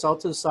arm, whether it's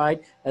out to the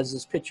side, as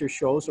this picture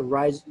shows, or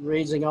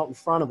raising out in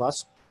front of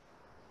us.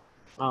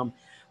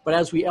 But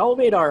as we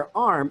elevate our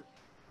arm,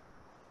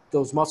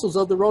 those muscles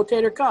of the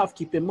rotator cuff,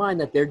 keep in mind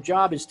that their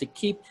job is to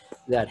keep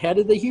that head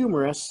of the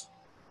humerus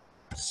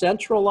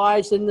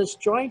centralized in this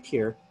joint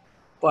here.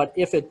 But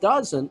if it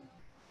doesn't,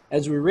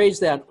 as we raise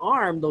that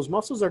arm, those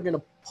muscles are going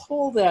to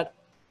pull that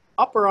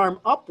upper arm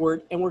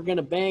upward, and we're going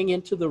to bang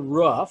into the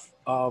roof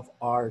of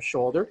our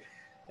shoulder,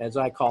 as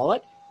I call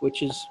it,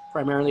 which is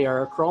primarily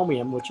our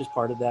acromion, which is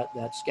part of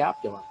that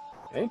scapula.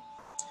 Okay,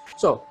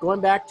 so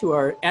going back to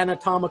our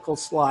anatomical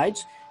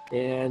slides,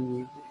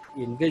 and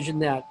you envision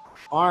that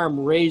arm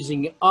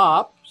raising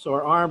up. So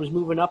our arm is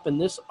moving up in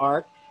this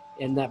arc,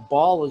 and that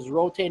ball is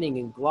rotating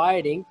and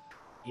gliding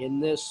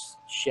in this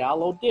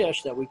shallow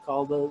dish that we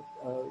call the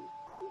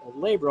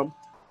labrum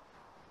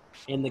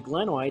and the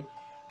glenoid.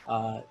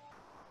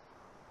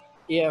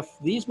 If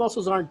these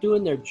muscles aren't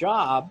doing their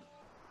job,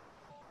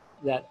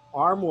 that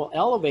arm will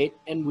elevate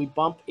and we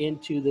bump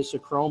into this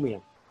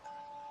acromion.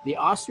 The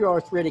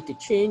osteoarthritic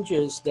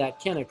changes that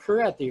can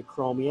occur at the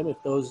acromion,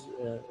 if those,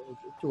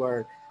 to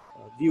our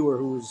viewer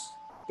who's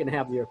going to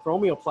have the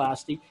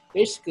acromioplasty,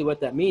 basically what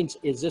that means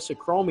is this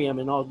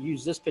acromion, and I'll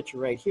use this picture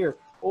right here,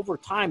 over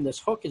time this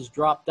hook has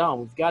dropped down.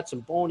 We've got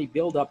some bony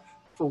buildup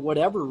for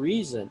whatever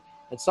reason,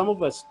 and some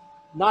of us,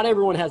 not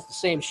everyone has the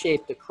same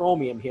shaped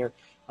acromion here.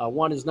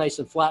 One is nice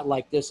and flat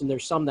like this, and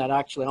there's some that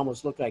actually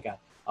almost look like a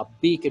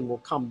beak and will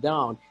come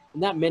down,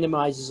 and that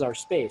minimizes our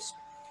space.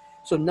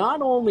 So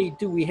not only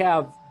do we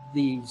have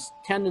these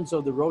tendons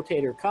of the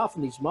rotator cuff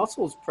and these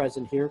muscles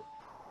present here,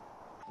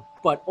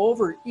 but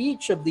over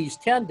each of these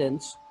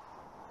tendons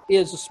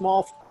is a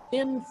small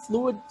thin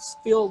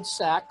fluid-filled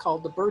sac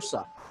called the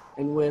bursa.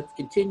 And with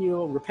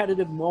continual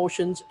repetitive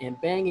motions and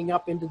banging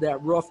up into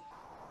that roof,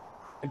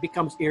 it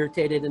becomes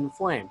irritated and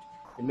inflamed.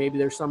 And maybe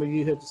there's some of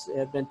you who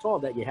have been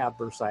told that you have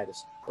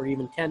bursitis or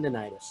even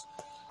tendonitis.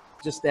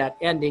 Just that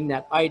ending,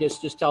 that itis,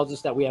 just tells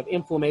us that we have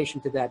inflammation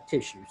to that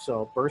tissue.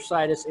 So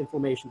bursitis,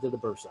 inflammation to the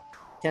bursa.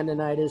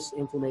 Tendonitis,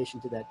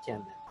 inflammation to that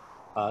tendon.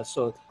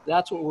 So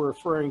that's what we're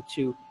referring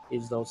to,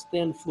 is those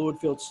thin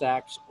fluid-filled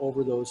sacs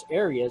over those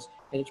areas.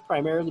 And it's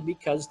primarily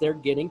because they're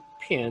getting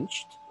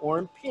pinched or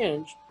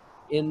impinged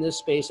in this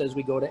space as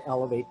we go to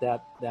elevate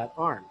that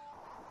arm.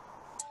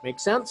 Make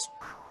sense?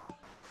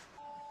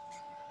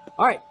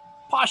 All right,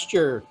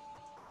 posture.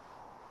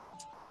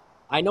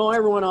 I know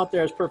everyone out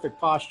there has perfect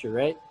posture,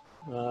 right?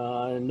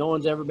 No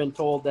one's ever been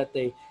told that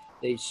they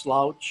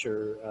slouch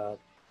or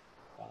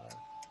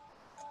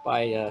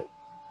by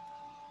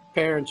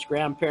parents,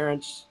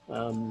 grandparents.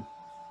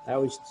 I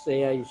always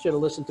say I should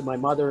have listened to my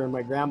mother and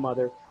my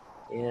grandmother,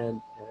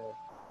 and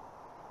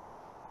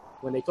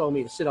when they told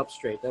me to sit up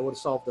straight, that would have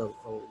solved a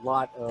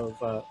lot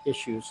of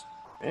issues.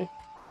 Okay.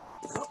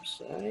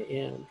 Oops, I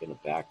am going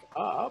to back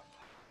up.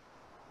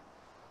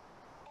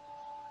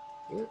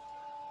 Here.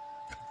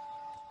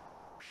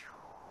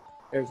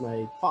 There's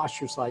my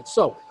posture slide.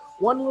 So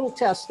one little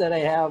test that I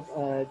have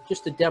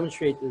just to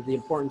demonstrate the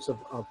importance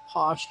of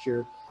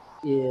posture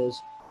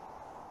is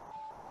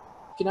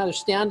you can either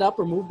stand up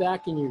or move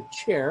back in your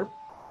chair.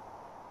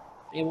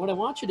 And what I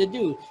want you to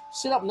do,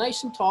 sit up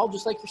nice and tall,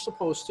 just like you're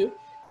supposed to,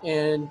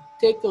 and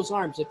take those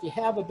arms. If you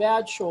have a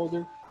bad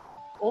shoulder,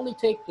 only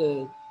take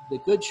the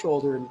good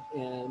shoulder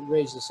and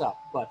raise this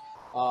up. But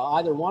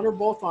either one or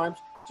both arms,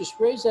 just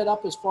raise that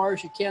up as far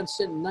as you can,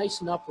 sitting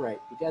nice and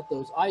upright. You got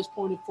those eyes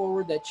pointed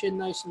forward, that chin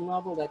nice and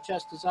level, that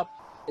chest is up,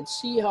 and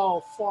see how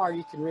far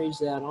you can raise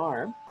that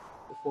arm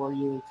before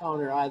you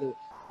encounter either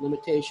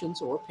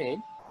limitations or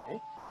pain.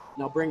 Okay.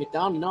 Now bring it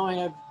down. Now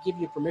I give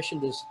you permission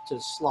to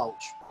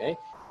slouch. Okay.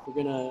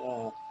 We're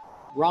gonna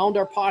round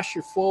our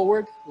posture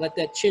forward, let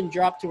that chin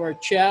drop to our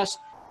chest.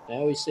 I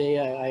always say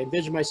I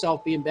envision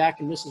myself being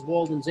back in Mrs.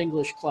 Walden's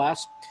English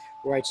class,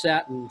 where I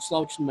sat and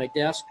slouched in my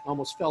desk,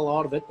 almost fell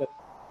out of it, but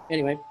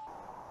anyway,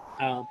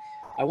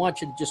 I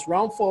want you to just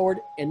round forward,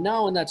 and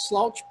now in that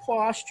slouch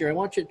posture, I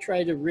want you to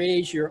try to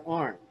raise your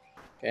arm,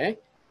 okay?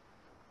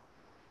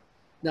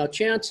 Now,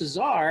 chances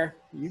are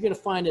you're going to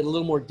find it a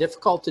little more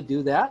difficult to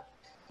do that.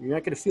 You're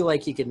not going to feel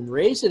like you can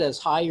raise it as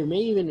high. You may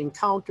even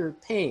encounter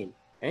pain,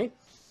 okay?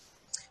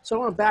 So I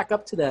want to back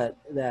up to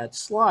that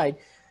slide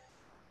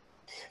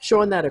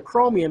showing that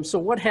acromion. So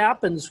what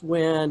happens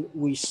when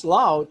we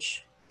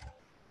slouch?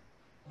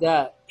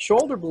 That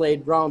shoulder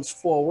blade rounds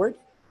forward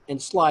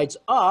and slides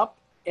up,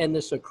 and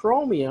this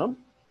acromion,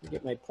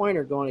 get my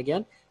pointer going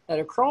again, that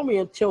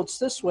acromion tilts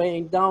this way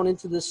and down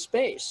into this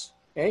space,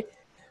 okay?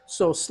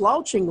 So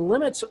slouching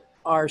limits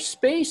our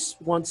space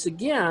once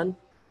again,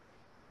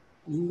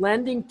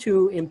 lending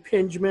to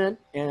impingement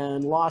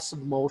and loss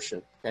of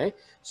motion, okay?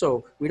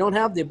 So we don't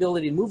have the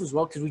ability to move as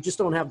well because we just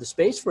don't have the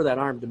space for that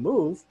arm to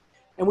move.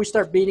 And we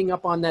start beating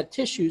up on that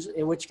tissues,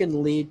 which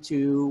can lead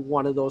to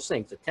one of those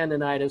things, a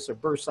tendonitis or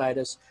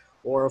bursitis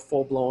or a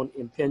full-blown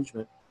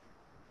impingement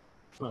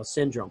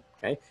syndrome,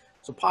 okay?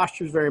 So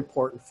posture is very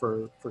important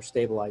for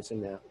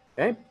stabilizing that,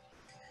 okay?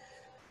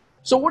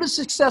 So what does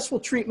successful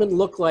treatment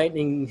look like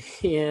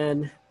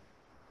in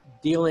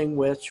dealing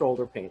with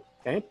shoulder pain,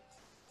 okay?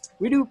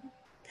 We do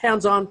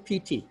hands-on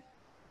PT.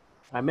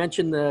 I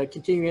mentioned the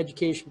continuing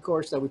education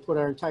course that we put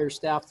our entire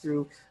staff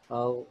through,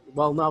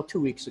 well, now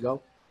 2 weeks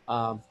ago.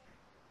 A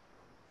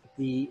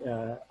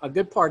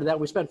good part of that,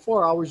 we spent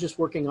 4 hours just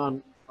working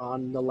on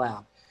the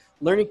lab,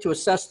 learning to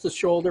assess the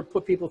shoulder,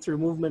 put people through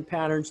movement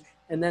patterns,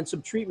 and then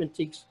some treatment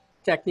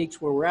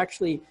techniques where we're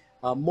actually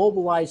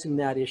mobilizing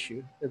that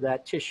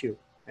tissue,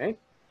 okay?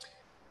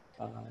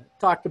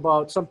 Talked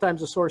about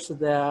sometimes the source of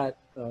that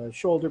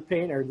shoulder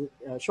pain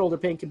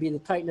can be the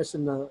tightness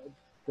in the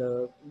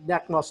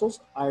neck muscles.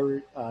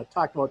 I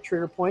talked about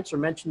trigger points or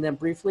mentioned them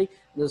briefly,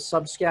 the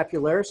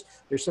subscapularis.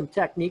 There's some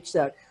techniques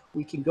that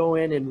we can go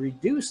in and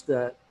reduce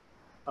the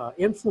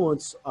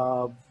influence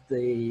of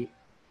the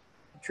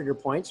trigger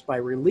points by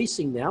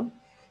releasing them.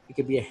 It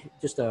could be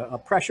just a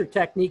pressure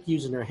technique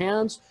using our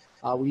hands.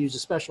 We use a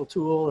special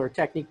tool or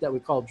technique that we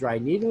call dry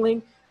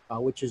needling,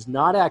 which is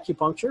not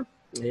acupuncture.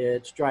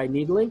 It's dry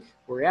needling.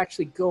 We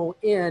actually go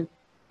in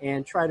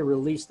and try to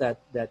release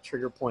that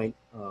trigger point.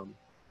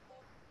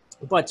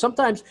 But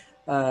sometimes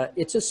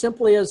it's as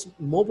simply as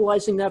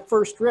mobilizing that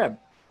first rib.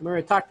 Remember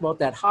I talked about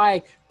that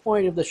high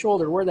point of the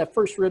shoulder where that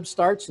first rib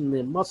starts and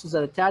the muscles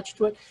that attach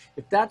to it.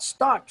 If that's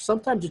stuck,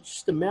 sometimes it's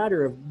just a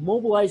matter of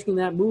mobilizing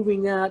that,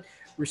 moving that,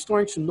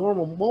 restoring some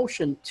normal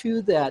motion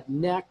to that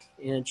neck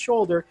and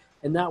shoulder,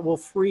 and that will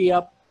free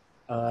up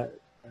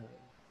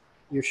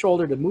your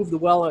shoulder to move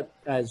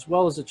as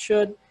well as it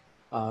should,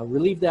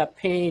 relieve that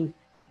pain,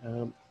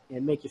 and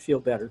make you feel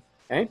better,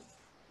 okay?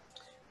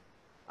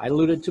 I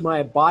alluded to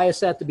my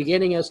bias at the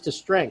beginning as to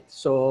strength.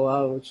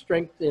 So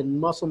strength and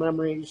muscle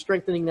memory,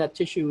 strengthening that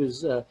tissue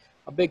is a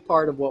big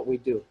part of what we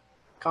do.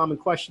 Common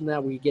question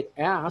that we get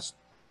asked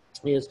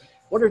is,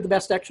 what are the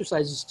best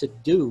exercises to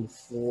do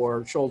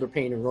for shoulder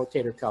pain and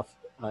rotator cuff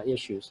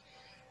issues?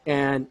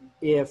 And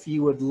if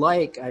you would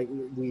like,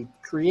 we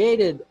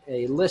created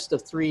a list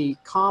of 3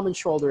 common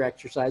shoulder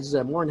exercises.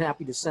 I'm more than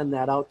happy to send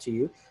that out to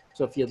you.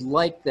 So if you'd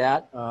like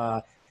that,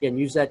 again,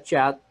 use that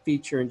chat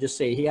feature and just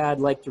say, hey, I'd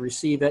like to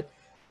receive it.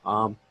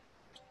 And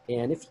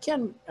if you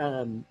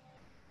can,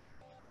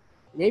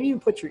 maybe even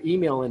put your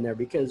email in there,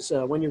 because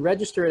when you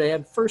register, they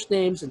have first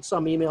names and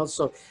some emails.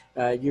 So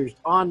your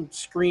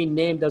on-screen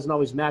name doesn't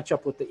always match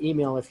up with the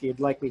email if you'd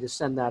like me to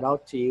send that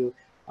out to you.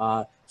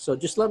 So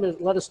just let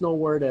us know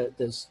where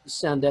to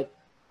send it,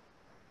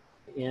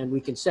 and we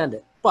can send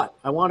it. But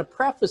I want to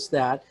preface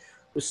that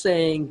with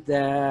saying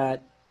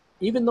that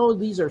even though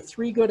these are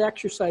 3 good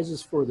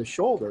exercises for the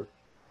shoulder,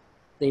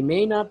 they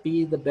may not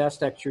be the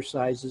best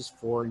exercises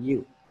for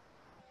you,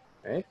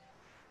 okay?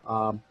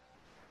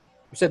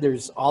 We said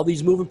there's all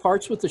these moving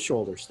parts with the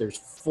shoulders. There's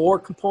 4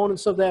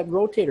 components of that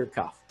rotator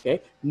cuff,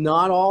 okay?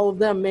 Not all of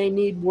them may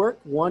need work.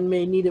 One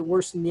may need it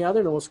worse than the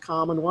other. The most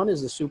common one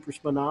is the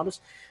supraspinatus.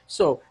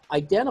 So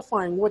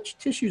identifying which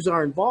tissues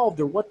are involved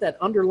or what that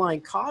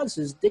underlying cause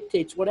is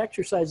dictates what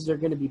exercises are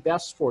going to be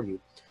best for you.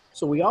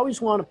 So we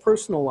always want to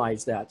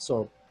personalize that.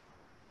 So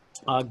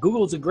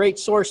Google is a great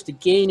source to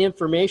gain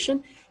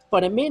information,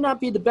 but it may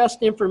not be the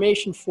best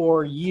information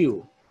for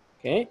you,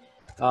 okay?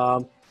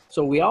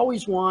 So we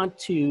always want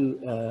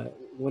to,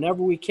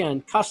 whenever we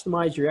can,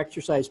 customize your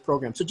exercise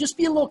program. So just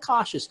be a little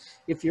cautious.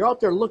 If you're out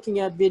there looking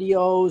at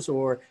videos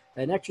or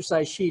an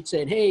exercise sheet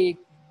saying, hey,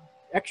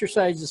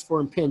 exercises for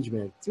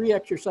impingement, 3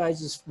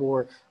 exercises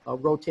for a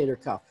rotator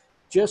cuff,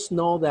 just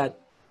know that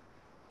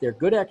they're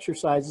good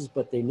exercises,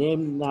 but they may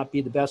not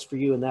be the best for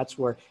you. And that's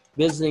where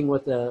visiting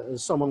with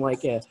someone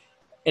like an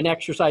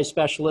exercise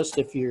specialist,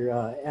 if you're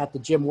at the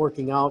gym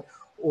working out,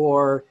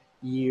 or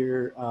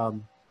you're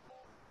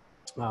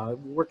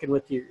working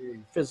with your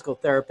physical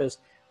therapist,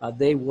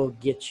 they will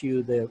get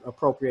you the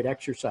appropriate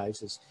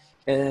exercises.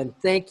 And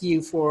thank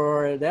you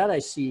for that. I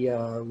see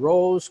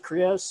Rose,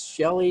 Chris,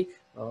 Shelly.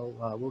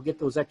 We'll get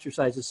those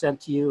exercises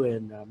sent to you.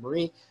 And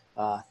Marie,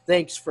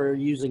 thanks for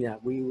using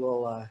that. We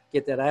will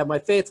get that. I have my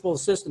faithful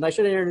assistant. I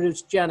should have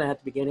introduced Jenna at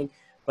the beginning,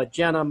 but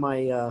Jenna,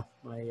 my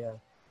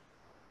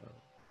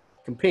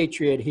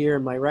compatriot here,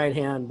 my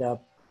right-hand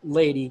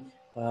lady,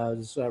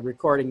 is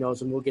recording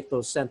those, and we'll get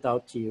those sent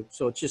out to you.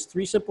 So it's just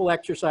 3 simple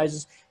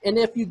exercises. And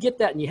if you get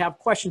that and you have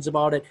questions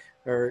about it,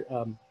 or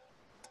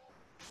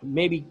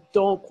maybe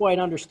don't quite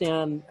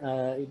understand,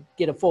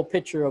 get a full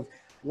picture of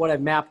what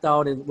I've mapped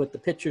out and with the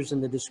pictures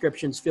and the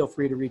descriptions, feel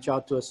free to reach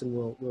out to us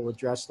and we'll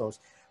address those.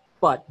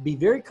 But be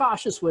very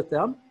cautious with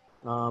them.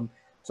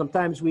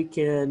 Sometimes we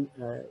can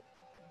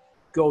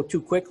go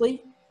too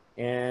quickly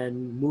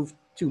and move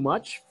too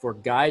much. For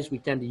guys, we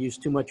tend to use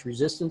too much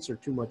resistance or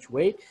too much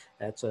weight.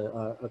 That's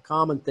a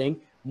common thing.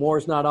 More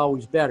is not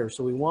always better.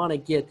 So we want to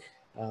get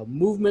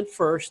movement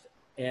first,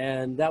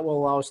 and that will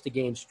allow us to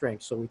gain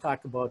strength. So we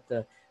talk about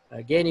the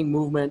gaining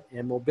movement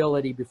and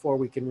mobility before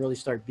we can really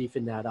start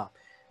beefing that up.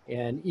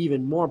 And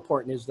even more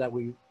important is that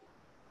we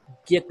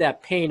get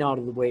that pain out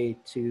of the way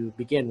to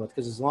begin with,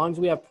 because as long as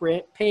we have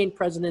pain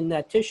present in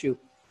that tissue,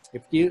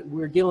 if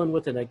we're dealing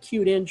with an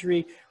acute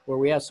injury where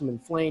we have some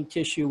inflamed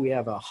tissue, we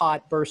have a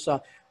hot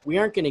bursa, we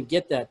aren't going to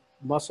get that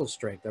muscle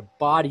strength. Our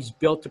body's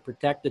built to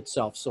protect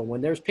itself. So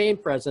when there's pain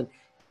present,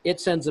 it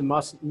sends a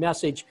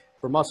message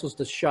for muscles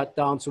to shut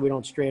down so we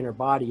don't strain our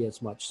body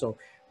as much. So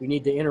we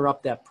need to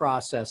interrupt that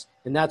process.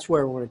 And that's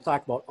where we're going to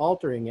talk about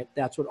altering it.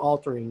 That's what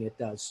altering it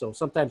does. So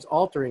sometimes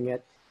altering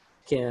it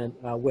can,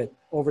 with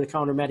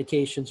over-the-counter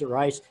medications or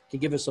ice, can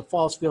give us a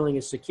false feeling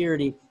of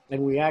security,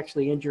 and we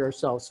actually injure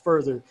ourselves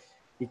further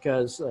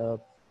because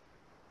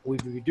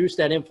we've reduced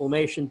that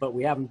inflammation, but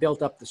we haven't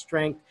built up the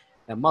strength.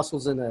 That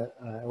muscle's in a,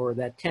 or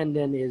that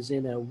tendon is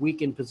in a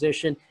weakened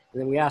position,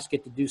 and then we ask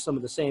it to do some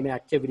of the same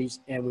activities,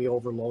 and we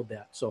overload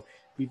that. So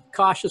be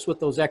cautious with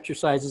those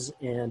exercises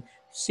and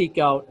seek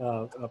out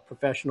a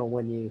professional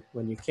when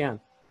you can.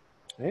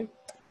 Okay.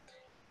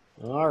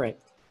 All right.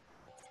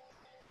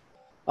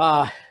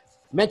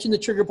 Mentioned the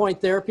trigger point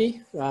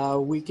therapy.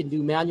 We can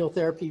do manual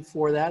therapy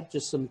for that,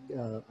 just some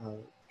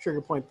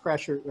trigger point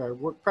pressure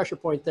or pressure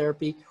point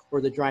therapy,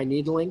 or the dry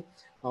needling.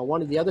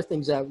 One of the other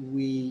things that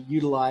we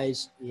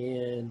utilize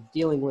in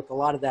dealing with a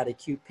lot of that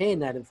acute pain,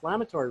 that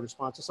inflammatory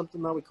response, is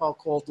something that we call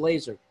cold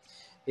laser.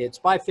 It's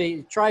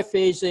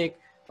triphasic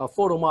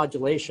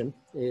photomodulation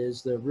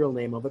is the real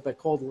name of it, but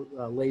cold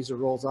laser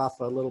rolls off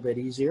a little bit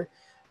easier.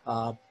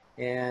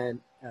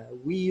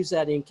 We use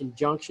that in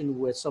conjunction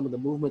with some of the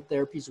movement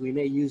therapies. We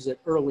may use it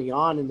early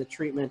on in the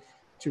treatment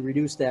to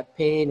reduce that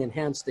pain,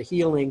 enhance the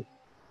healing,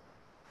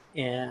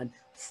 and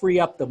free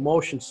up the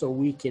motion so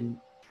we can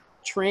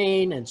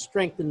train and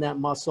strengthen that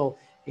muscle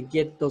and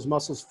get those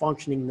muscles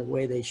functioning the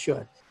way they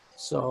should.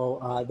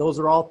 So those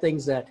are all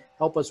things that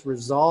help us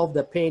resolve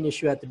the pain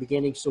issue at the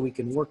beginning so we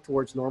can work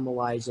towards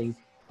normalizing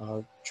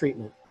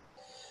treatment.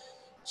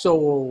 So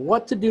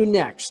what to do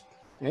next?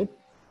 Okay.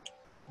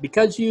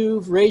 Because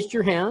you've raised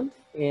your hand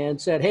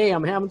and said, hey,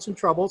 I'm having some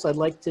troubles, I'd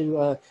like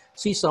to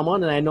see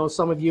someone, and I know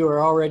some of you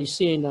are already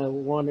seeing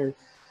one or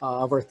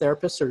of our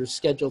therapists are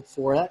scheduled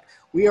for that.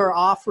 We are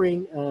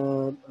offering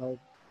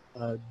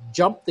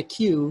Jump the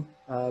Queue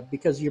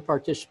because of your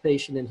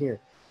participation in here.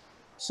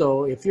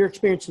 So if you're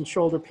experiencing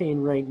shoulder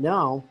pain right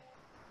now,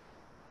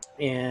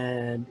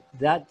 and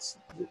that's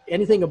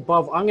anything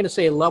above, I'm going to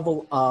say a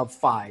level of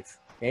 5.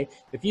 Okay,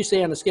 if you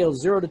say on a scale of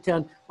 0 to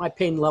 10, my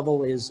pain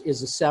level is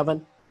a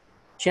 7.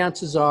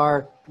 Chances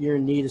are you're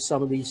in need of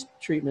some of these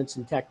treatments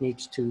and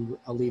techniques to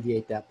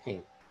alleviate that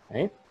pain.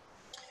 Okay,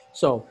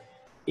 so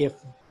if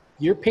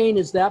your pain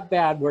is that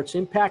bad where it's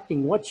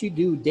impacting what you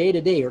do day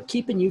to day or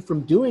keeping you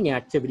from doing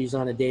activities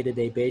on a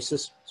day-to-day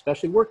basis,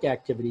 especially work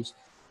activities,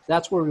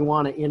 that's where we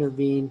want to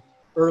intervene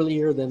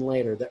earlier than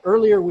later. The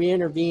earlier we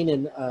intervene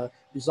in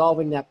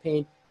resolving that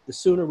pain, the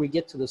sooner we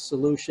get to the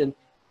solution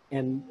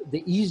and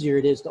the easier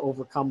it is to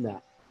overcome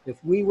that.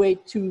 If we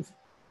wait too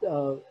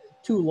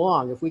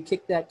long, if we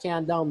kick that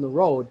can down the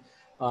road,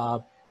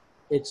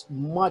 it's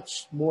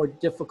much more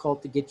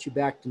difficult to get you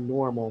back to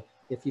normal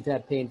if you've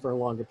had pain for a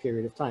longer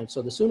period of time.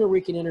 So the sooner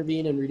we can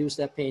intervene and reduce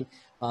that pain,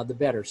 the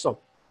better. So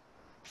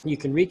you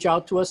can reach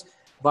out to us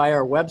via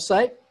our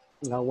website.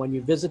 When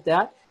you visit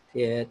that,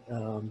 it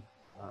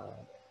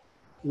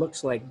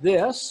looks like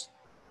this.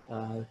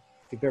 If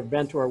you've ever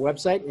been to our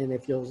website, and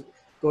if you'll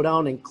go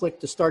down and click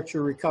to start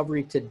your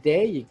recovery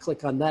today, you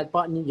click on that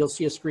button, you'll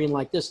see a screen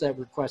like this that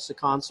requests a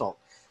consult.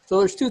 So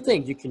there's two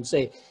things. You can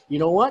say, you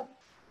know what?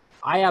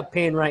 I have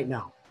pain right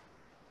now.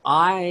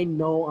 I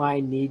know I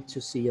need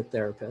to see a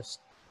therapist.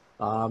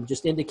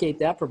 Just indicate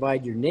that,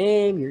 provide your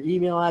name, your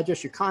email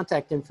address, your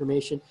contact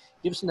information.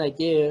 Give us an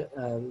idea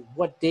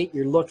what date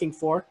you're looking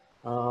for,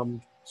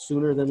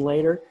 sooner than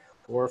later.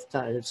 Or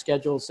if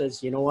schedule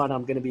says, you know what,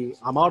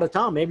 I'm out of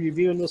town. Maybe you're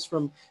viewing this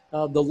from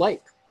the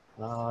lake.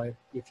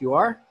 If you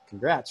are,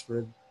 congrats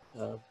for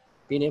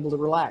being able to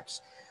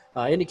relax.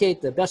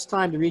 Indicate the best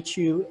time to reach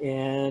you,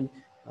 and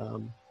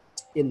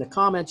in the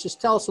comments,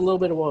 just tell us a little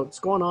bit about what's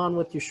going on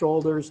with your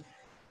shoulders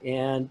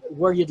and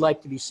where you'd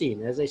like to be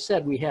seen. As I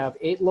said, we have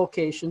 8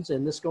 locations,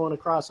 and this going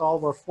across all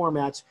of our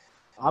formats.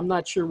 I'm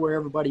not sure where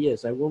everybody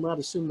is. I will not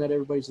assume that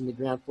everybody's in the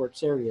Grand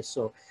Forks area.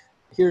 So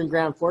here in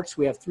Grand Forks,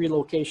 we have 3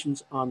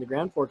 locations on the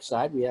Grand Forks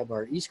side. We have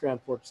our East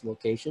Grand Forks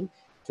location,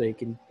 so you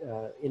can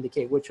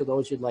indicate which of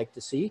those you'd like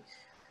to see.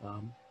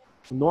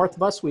 North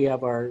of us, we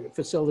have our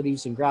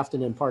facilities in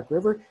Grafton and Park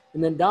River.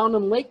 And then down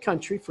in Lake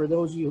Country, for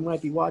those of you who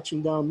might be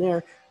watching down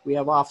there, we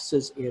have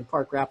offices in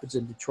Park Rapids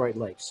and Detroit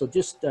Lake. So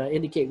just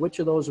indicate which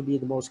of those would be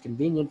the most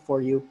convenient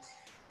for you,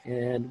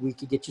 and we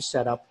could get you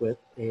set up with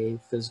a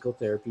physical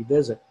therapy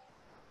visit.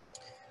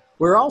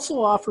 We're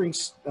also offering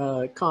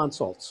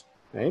consults.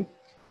 Okay?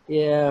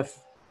 If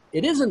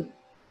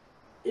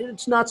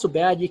it's not so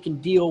bad, you can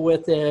deal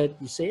with it.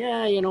 You say,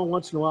 yeah, you know,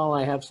 once in a while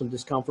I have some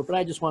discomfort, but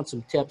I just want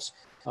some tips.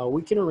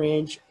 We can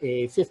arrange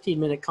a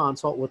 15-minute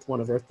consult with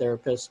one of our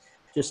therapists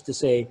just to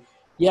say,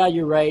 yeah,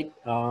 you're right.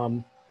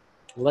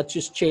 let's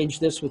just change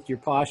this with your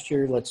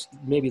posture. Let's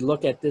maybe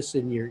look at this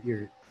in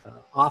your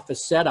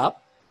office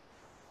setup.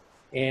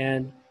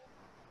 And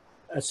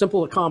a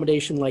simple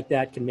accommodation like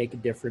that can make a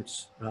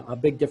difference, a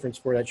big difference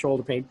for that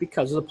shoulder pain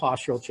because of the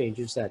postural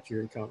changes that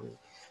you're encountering.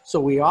 So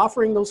we're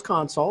offering those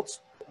consults,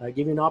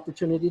 give you an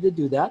opportunity to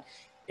do that.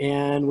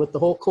 And with the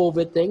whole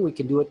COVID thing, we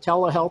can do it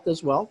telehealth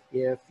as well.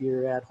 If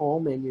you're at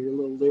home and you're a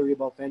little leery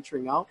about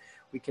venturing out,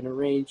 we can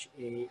arrange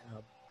a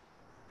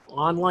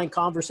online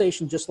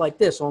conversation just like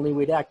this, only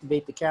we'd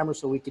activate the camera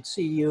so we could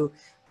see you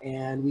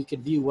and we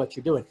could view what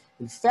you're doing.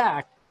 In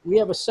fact, we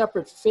have a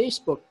separate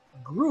Facebook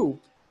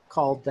group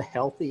called the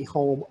Healthy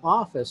Home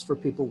Office for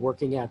people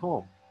working at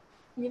home.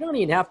 You don't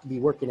even have to be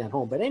working at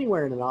home, but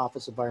anywhere in an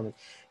office environment.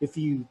 If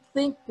you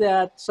think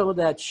that some of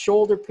that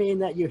shoulder pain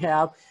that you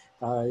have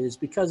is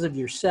because of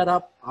your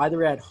setup,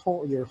 either at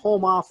home, your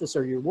home office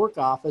or your work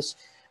office,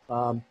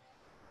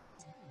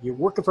 you're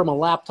working from a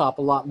laptop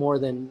a lot more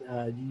than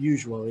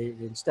usual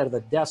instead of a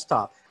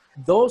desktop.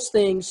 Those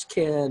things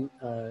can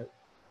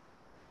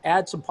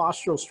add some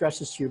postural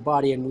stresses to your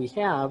body, and we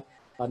have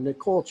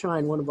Nicole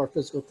Chine, one of our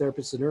physical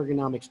therapists and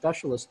ergonomic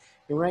specialists,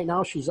 and right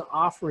now she's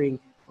offering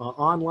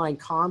online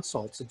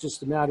consults. It's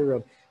just a matter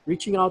of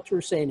reaching out to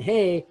her saying,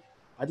 hey,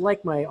 I'd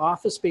like my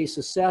office space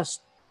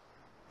assessed.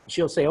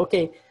 She'll say,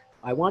 okay,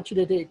 I want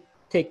you to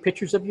take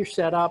pictures of your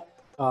setup,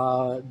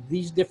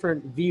 these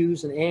different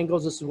views and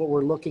angles, this is what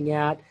we're looking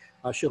at.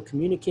 She'll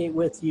communicate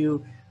with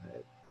you.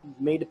 It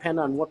may depend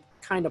on what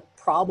kind of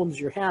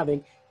problems you're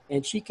having,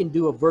 and she can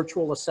do a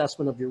virtual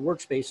assessment of your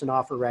workspace and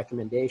offer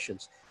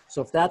recommendations.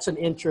 So if that's an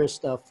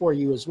interest for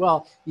you as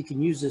well, you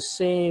can use the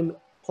same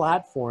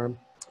platform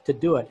to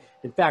do it.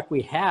 In fact,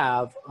 we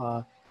have,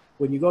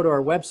 when you go to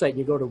our website and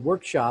you go to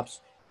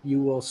workshops,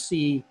 you will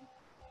see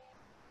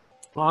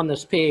on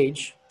this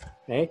page,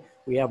 okay,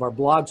 we have our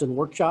blogs and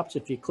workshops.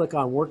 If you click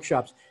on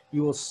workshops,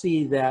 you will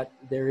see that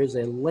there is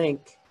a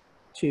link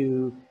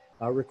to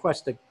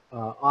request an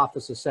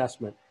office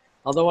assessment.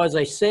 Although as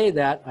I say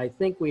that, I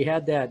think we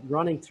had that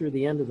running through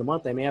the end of the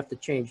month. I may have to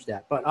change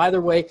that. But either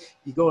way,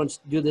 you go and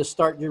do this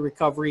Start Your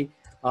Recovery,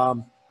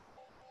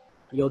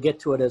 you'll get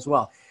to it as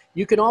well.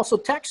 You can also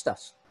text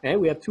us. Okay?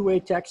 We have two-way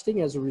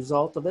texting as a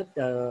result of it.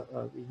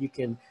 You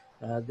can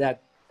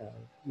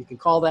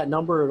call that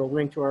number. It'll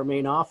ring to our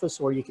main office,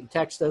 or you can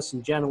text us,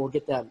 and Jenna will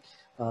get that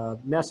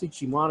message.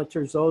 She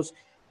monitors those,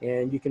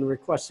 and you can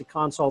request a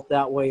consult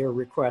that way or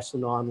request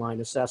an online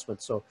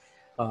assessment. So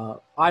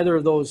either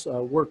of those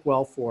work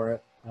well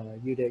for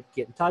you to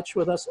get in touch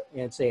with us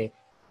and say,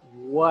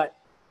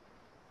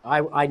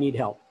 I need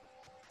help.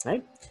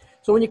 Okay?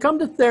 So when you come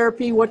to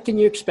therapy, what can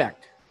you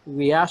expect?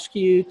 We ask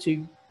you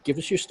to give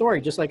us your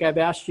story, just like I've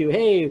asked you,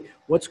 hey,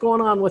 what's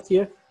going on with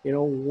you? You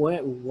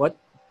know,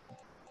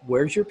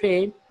 where's your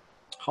pain?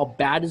 How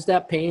bad is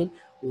that pain?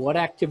 What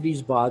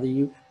activities bother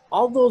you?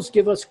 All those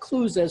give us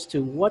clues as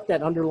to what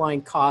that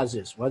underlying cause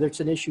is, whether it's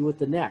an issue with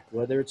the neck,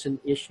 whether it's an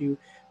issue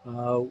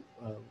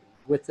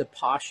with the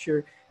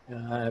posture.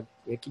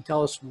 It can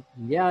tell us,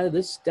 yeah,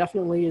 this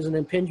definitely is an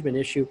impingement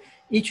issue.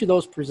 Each of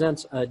those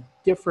presents a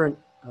different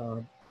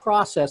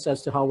process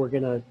as to how we're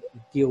going to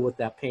deal with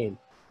that pain.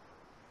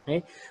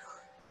 Okay?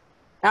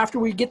 After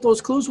we get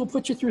those clues, we'll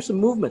put you through some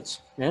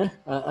movements.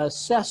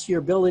 Assess your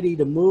ability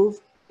to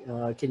move.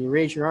 Can you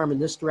raise your arm in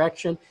this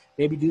direction?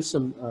 Maybe do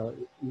some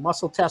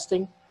muscle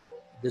testing.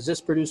 Does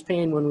this produce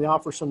pain when we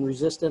offer some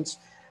resistance?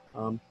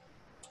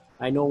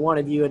 I know one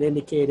of you had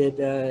indicated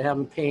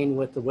having pain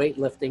with the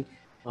weightlifting.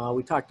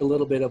 We talked a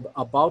little bit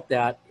about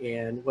that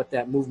and what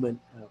that movement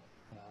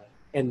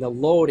and the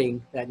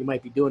loading that you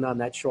might be doing on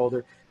that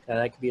shoulder,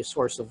 that could be a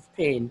source of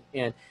pain.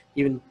 And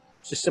even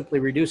just simply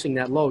reducing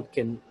that load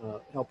can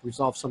help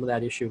resolve some of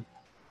that issue.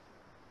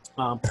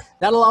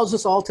 That allows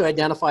us all to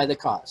identify the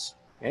cause.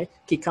 Okay?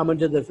 Keep coming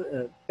to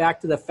the back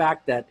to the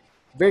fact that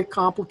very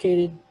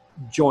complicated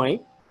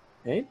joint.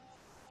 Okay?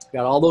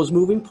 Got all those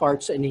moving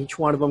parts, and each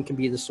one of them can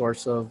be the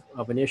source of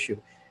an issue.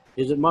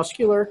 Is it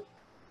muscular?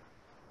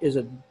 Is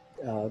it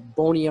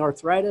bony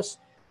arthritis?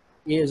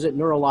 Is it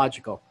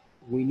neurological?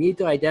 We need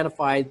to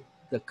identify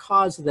the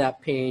cause of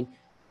that pain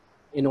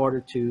in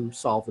order to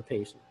solve the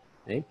patient.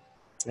 Okay?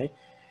 Okay?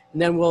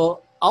 And then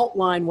we'll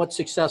outline what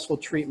successful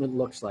treatment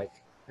looks like.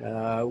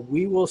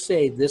 We will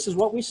say, this is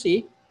what we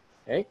see.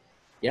 Okay?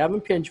 You have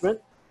impingement.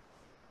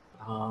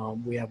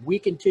 We have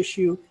weakened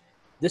tissue.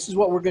 This is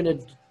what we're going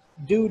to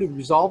do to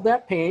resolve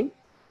that pain.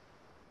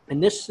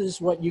 And this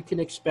is what you can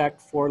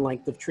expect for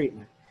length of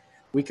treatment.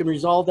 We can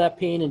resolve that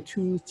pain in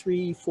 2,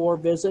 3, 4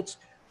 visits,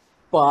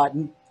 but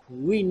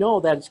we know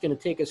that it's going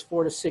to take us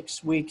 4 to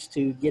 6 weeks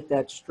to get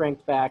that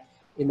strength back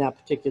in that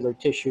particular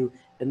tissue,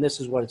 and this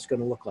is what it's going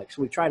to look like.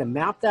 So we try to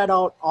map that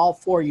out all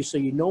for you so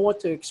you know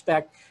what to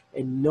expect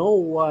and know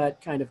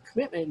what kind of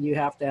commitment you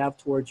have to have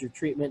towards your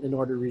treatment in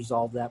order to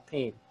resolve that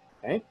pain.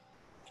 Okay?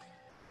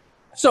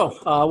 So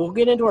we'll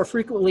get into our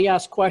frequently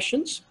asked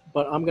questions,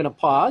 but I'm going to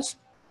pause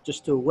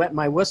just to wet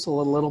my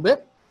whistle a little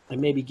bit and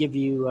maybe give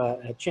you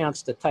a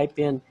chance to type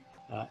in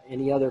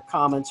any other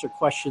comments or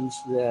questions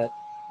that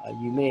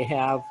you may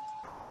have.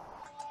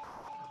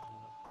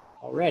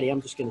 All already.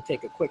 I'm just going to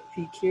take a quick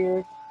peek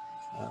here.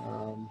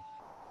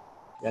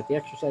 Got the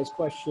exercise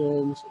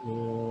questions,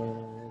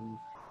 and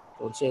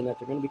they're saying that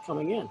they're going to be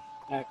coming in.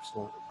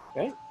 Excellent.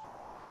 Okay.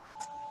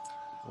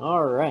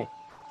 All right.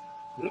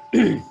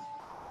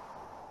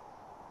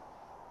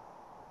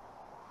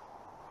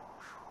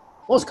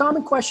 Most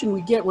common question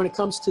we get when it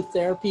comes to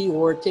therapy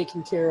or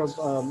taking care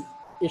of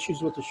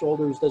issues with the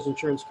shoulders: does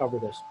insurance cover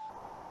this?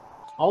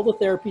 All the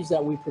therapies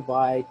that we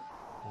provide,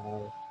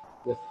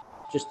 with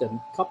just a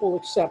couple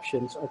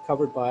exceptions, are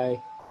covered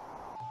by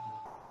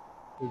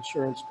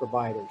insurance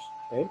providers.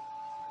 Okay.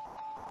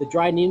 The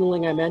dry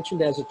needling I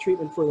mentioned as a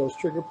treatment for those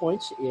trigger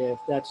points, if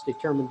that's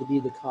determined to be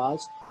the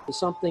cause, is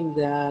something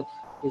that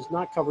is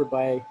not covered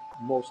by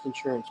most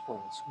insurance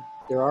plans.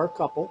 There are a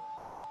couple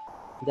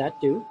that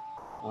do,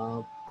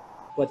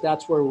 but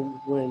that's where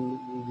when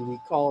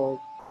you call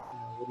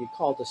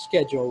the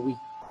schedule, we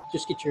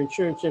just get your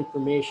insurance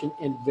information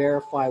and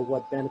verify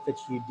what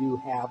benefits you do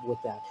have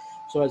with that.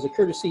 So as a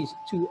courtesy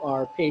to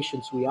our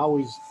patients, we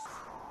always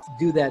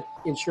do that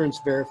insurance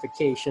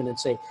verification and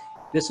say,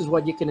 this is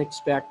what you can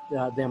expect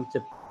them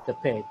to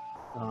pay.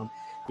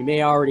 You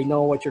may already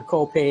know what your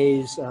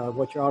co-pays,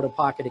 what your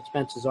out-of-pocket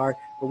expenses are,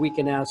 but we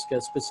can ask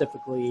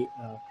specifically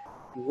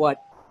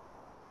what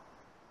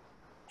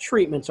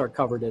treatments are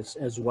covered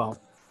as well.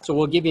 So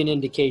we'll give you an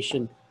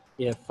indication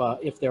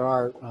if there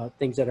are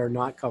things that are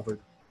not covered.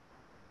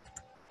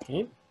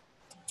 Okay.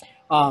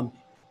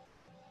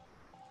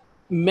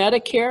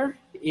 Medicare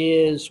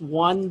is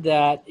one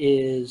that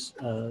is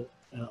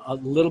a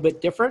little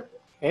bit different.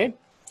 Okay.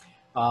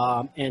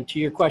 And to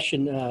your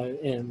question,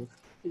 and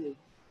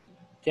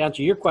to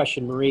answer your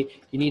question, Marie,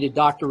 you need a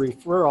doctor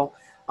referral.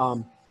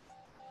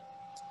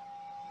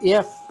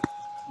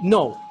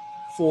 No,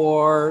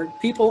 for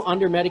people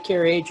under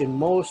Medicare age, and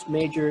most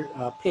major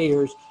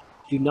payers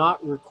do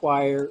not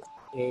require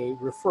a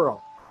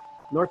referral.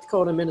 North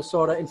Dakota,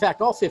 Minnesota, in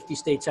fact, all 50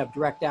 states have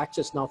direct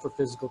access now for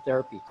physical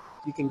therapy.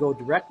 You can go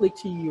directly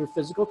to your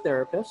physical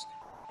therapist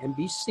and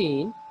be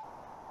seen,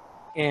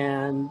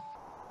 and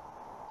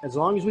as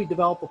long as we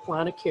develop a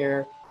plan of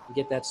care and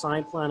get that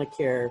signed plan of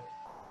care,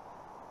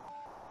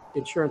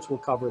 insurance will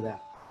cover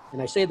that.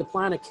 And I say the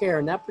plan of care,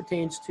 and that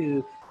pertains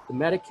to the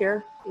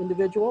Medicare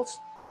individuals.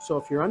 So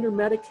if you're under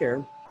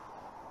Medicare,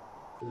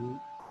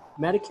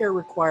 Medicare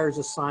requires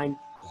a signed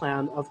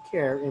plan of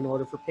care in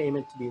order for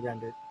payment to be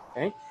rendered.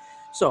 Okay,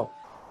 so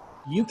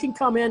you can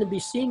come in and be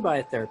seen by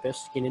a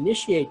therapist, you can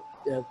initiate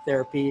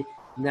therapy,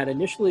 and that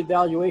initial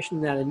evaluation,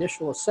 that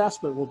initial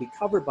assessment will be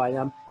covered by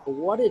them. But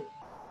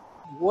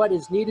what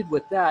is needed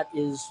with that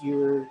is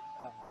your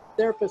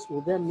therapist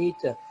will then need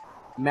to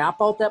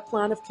map out that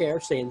plan of care,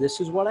 saying this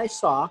is what I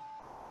saw,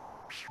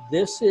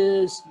 this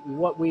is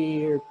what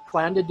we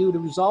plan to do to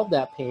resolve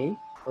that pain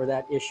or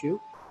that issue,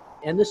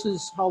 and this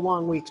is how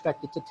long we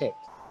expect it to take.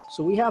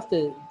 So we have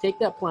to take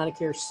that plan of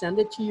care, send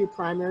it to your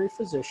primary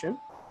physician,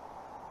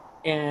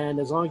 and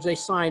as long as they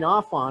sign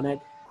off on it,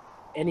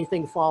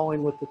 anything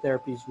following with the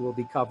therapies will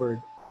be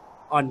covered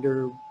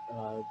under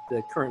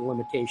the current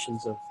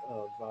limitations of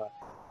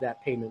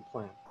that payment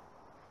plan.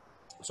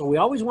 So we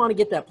always want to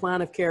get that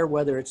plan of care,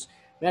 whether it's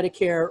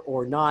Medicare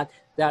or not,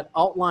 that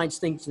outlines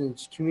things in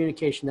its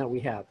communication that we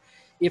have.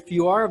 If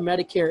you are of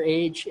Medicare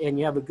age and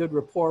you have a good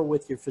rapport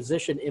with your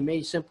physician, it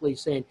may simply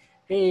say,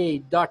 hey,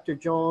 Dr.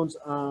 Jones,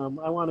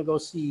 I want to go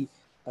see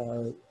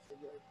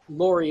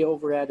Lori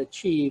over at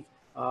Achieve.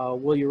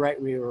 Will you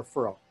write me a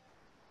referral?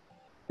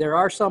 There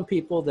are some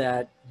people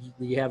that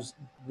you have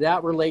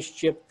that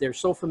relationship, they're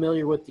so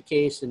familiar with the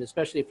case, and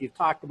especially if you've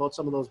talked about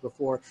some of those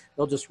before,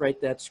 they'll just write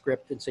that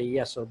script and say,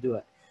 yes, I'll do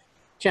it.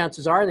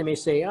 Chances are they may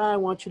say, I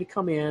want you to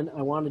come in,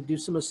 I want to do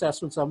some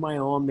assessments of my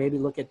own, maybe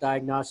look at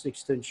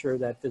diagnostics to ensure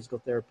that physical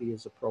therapy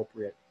is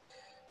appropriate.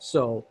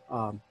 So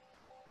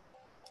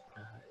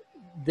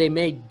they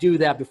may do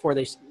that before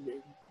they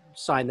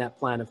sign that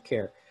plan of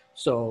care.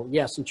 So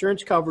yes,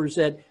 insurance covers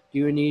it. Do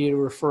you need a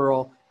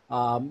referral?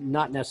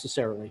 Not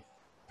necessarily.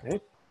 Okay.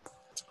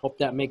 Hope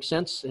that makes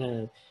sense.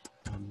 Is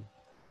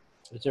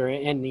there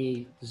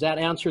any, does that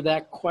answer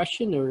that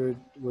question, or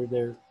were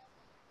there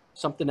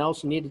something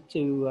else needed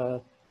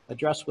to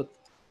address with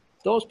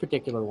those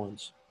particular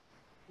ones?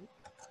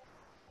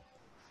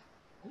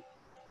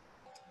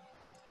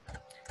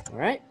 All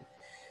right.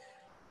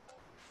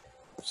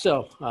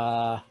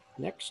 So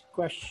next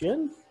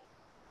question,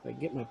 if I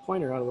can get my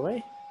pointer out of the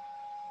way.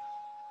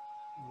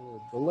 A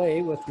little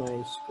delay with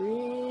my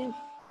screen.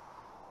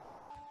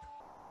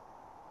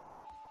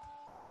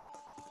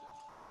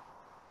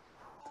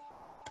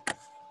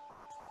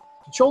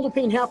 Did shoulder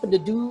pain happen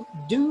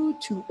due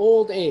to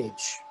old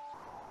age?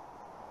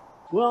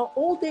 Well,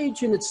 old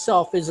age in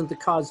itself isn't the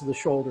cause of the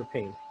shoulder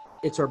pain.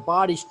 It's our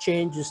body's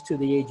changes to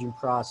the aging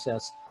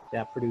process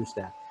that produce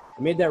that.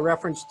 I made that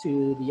reference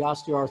to the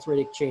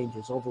osteoarthritic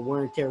changes, over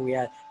wear and tear we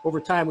had. Over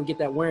time, we get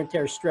that wear and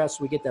tear stress,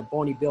 we get that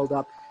bony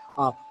buildup.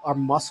 Our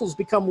muscles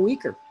become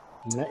weaker.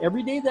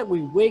 Every day that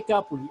we wake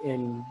up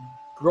and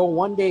grow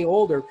one day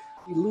older,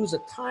 we lose a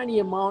tiny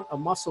amount of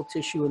muscle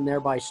tissue and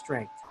thereby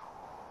strength.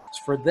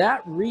 For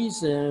that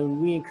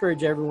reason, we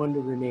encourage everyone to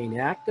remain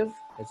active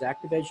as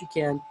you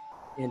can,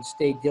 and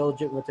stay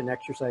diligent with an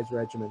exercise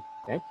regimen.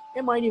 Okay,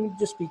 it might even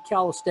just be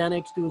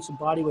calisthenics, doing some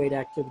body weight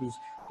activities,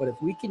 but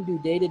if we can do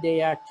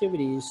day-to-day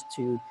activities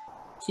to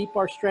keep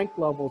our strength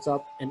levels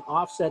up and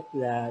offset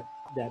that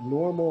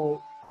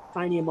normal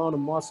tiny amount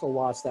of muscle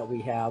loss that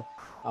we have,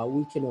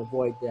 we can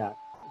avoid that.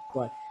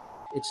 But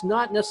it's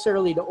not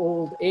necessarily the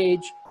old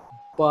age,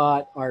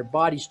 but our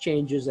bodies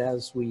changes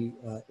as we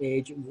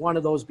age. One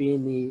of those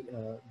being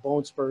the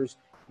bone spurs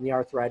and the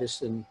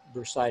arthritis and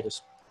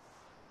bursitis.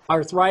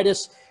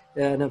 Arthritis,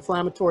 an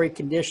inflammatory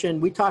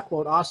condition. We talk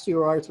about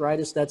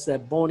osteoarthritis. That's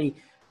that bony,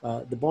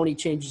 the bony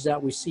changes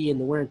that we see in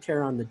the wear and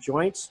tear on the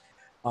joints.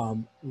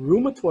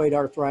 Rheumatoid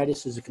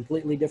arthritis is a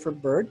completely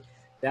different bird.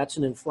 That's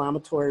an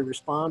inflammatory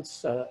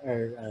response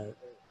or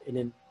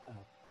an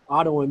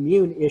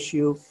autoimmune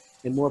issue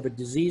and more of a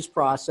disease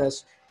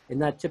process.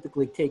 And that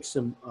typically takes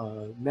some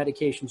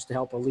medications to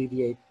help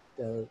alleviate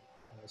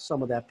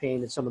some of that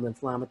pain and some of the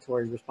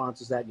inflammatory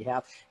responses that you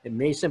have. It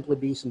may simply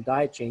be some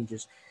diet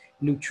changes.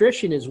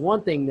 Nutrition is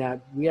one thing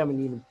that we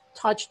haven't even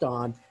touched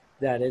on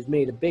that has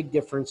made a big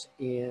difference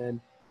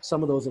in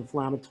some of those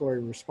inflammatory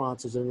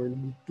responses. And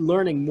we're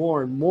learning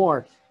more and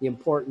more the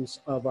importance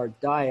of our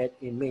diet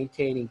in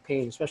maintaining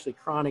pain, especially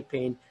chronic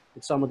pain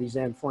in some of these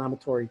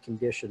inflammatory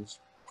conditions.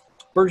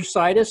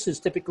 Bursitis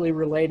is typically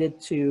related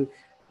to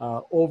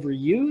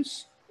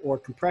overuse or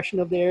compression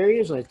of the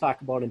areas, and I talk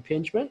about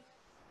impingement.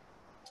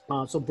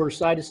 So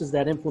bursitis is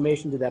that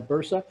inflammation to that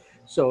bursa.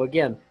 So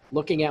again,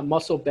 looking at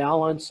muscle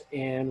balance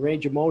and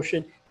range of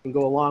motion can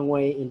go a long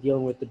way in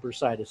dealing with the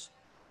bursitis.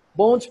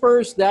 Bone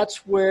spurs,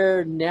 that's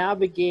where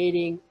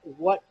navigating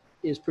what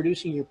is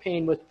producing your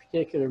pain with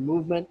particular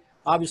movement.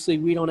 Obviously,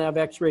 we don't have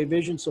x-ray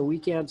vision, so we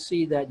can't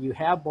see that you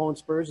have bone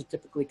spurs. It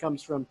typically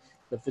comes from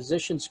the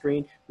physician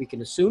screen. We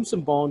can assume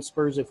some bone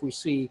spurs if we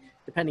see,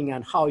 depending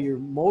on how your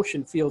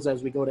motion feels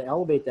as we go to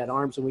elevate that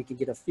arm, so we can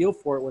get a feel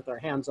for it with our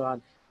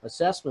hands-on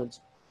assessments.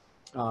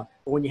 But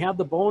when you have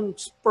the bone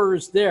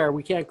spurs there,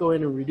 we can't go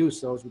in and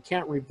reduce those. We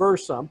can't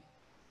reverse them.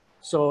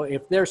 So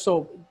if they're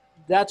so,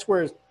 that's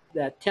where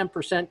that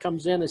 10%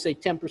 comes in. They say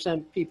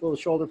 10% people with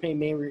shoulder pain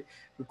may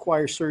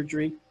require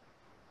surgery.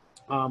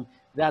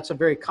 That's a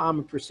very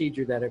common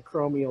procedure, that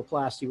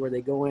acromioplasty, where they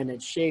go in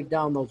and shave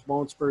down those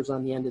bone spurs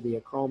on the end of the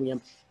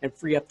acromion and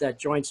free up that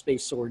joint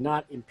space so we're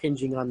not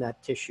impinging on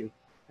that tissue.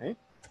 Okay?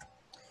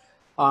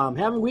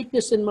 Having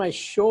weakness in my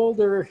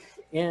shoulder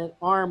and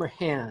arm or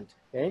hand.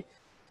 Okay?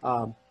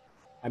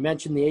 I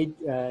mentioned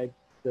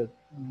the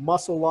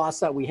muscle loss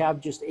that we have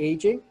just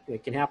aging.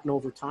 It can happen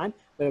over time.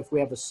 But if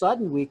we have a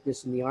sudden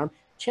weakness in the arm,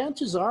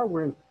 chances are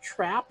we're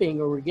entrapping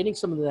or we're getting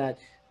some of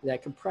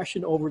that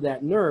compression over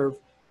that nerve,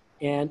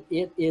 and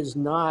it is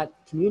not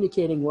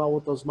communicating well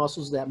with those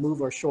muscles that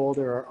move our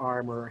shoulder or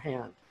arm or our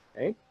hand.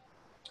 Okay?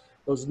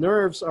 Those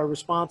nerves are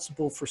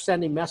responsible for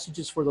sending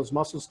messages for those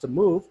muscles to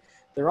move.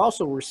 They're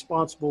also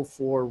responsible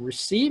for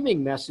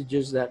receiving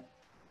messages that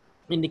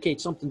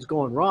indicate something's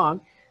going wrong.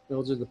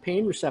 Those are the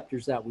pain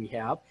receptors that we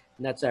have,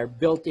 and that's our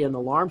built-in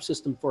alarm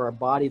system for our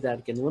body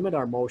that can limit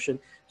our motion.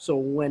 So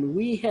when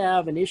we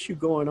have an issue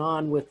going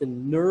on with the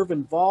nerve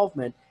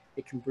involvement,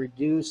 it can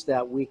produce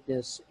that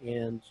weakness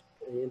and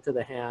into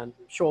the hand,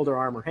 shoulder,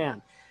 arm, or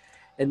hand.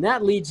 And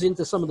that leads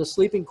into some of the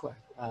sleeping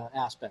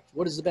aspects.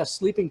 What is the best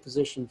sleeping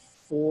position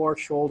for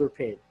shoulder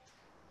pain?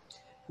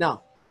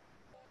 Now,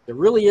 there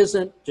really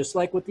isn't, just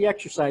like with the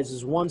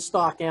exercises, one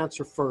stock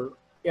answer for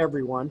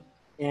everyone.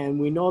 And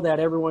we know that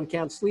everyone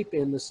can't sleep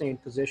in the same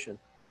position.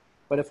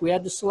 But if we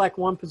had to select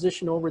one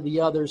position over the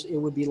others, it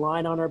would be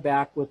lying on our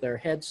back with our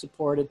head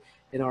supported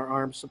and our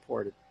arms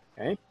supported.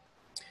 Okay?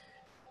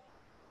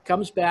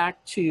 Comes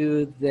back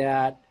to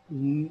that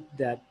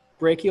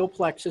brachial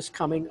plexus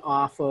coming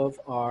off of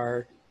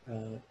our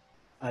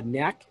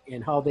neck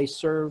and how they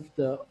serve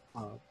the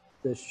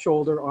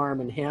shoulder,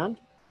 arm, and hand.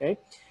 Okay?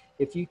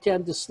 If you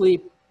tend to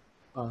sleep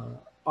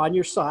on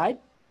your side,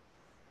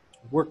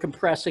 we're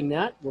compressing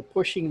that. We're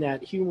pushing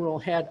that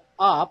humeral head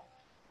up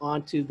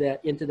into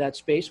that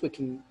space, which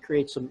can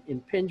create some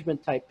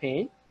impingement type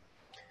pain.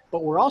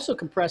 But we're also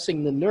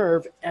compressing the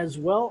nerve as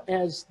well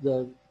as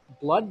the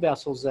blood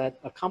vessels that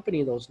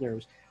accompany those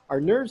nerves. Our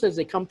nerves, as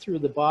they come through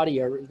the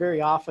body, are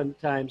very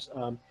oftentimes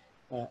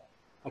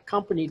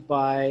accompanied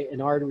by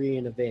an artery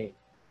and a vein.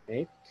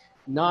 Okay?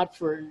 Not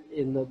for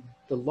in the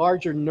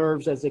larger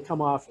nerves as they come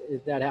off,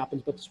 that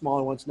happens, but the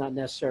smaller ones, not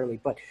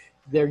necessarily. But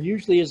there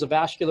usually is a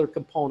vascular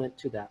component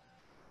to that.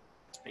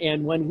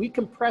 And when we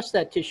compress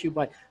that tissue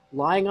by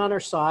lying on our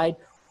side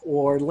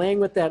or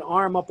laying with that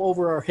arm up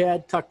over our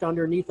head, tucked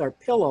underneath our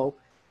pillow,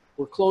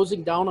 we're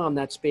closing down on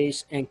that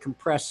space and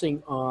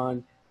compressing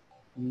on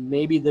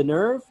maybe the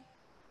nerve,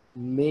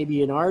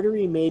 maybe an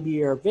artery,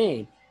 maybe our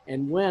vein.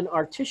 And when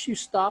our tissue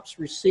stops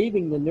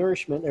receiving the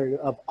nourishment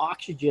of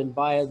oxygen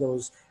via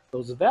those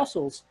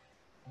vessels,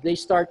 they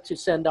start to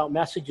send out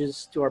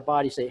messages to our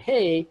body, say,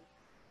 hey,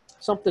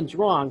 something's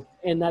wrong.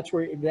 And that's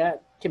where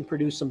that can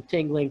produce some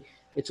tingling.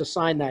 It's a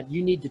sign that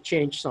you need to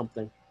change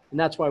something. And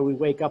that's why we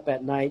wake up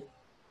at night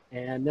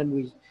and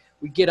then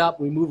we get up,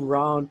 we move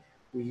around,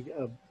 we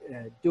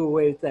do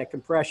away with that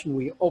compression,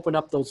 we open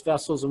up those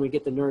vessels, and we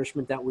get the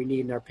nourishment that we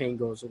need, and our pain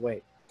goes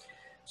away.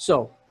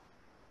 So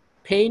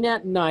pain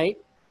at night,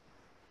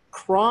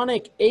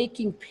 chronic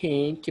aching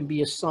pain can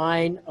be a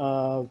sign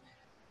of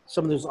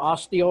some of those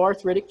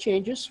osteoarthritic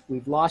changes.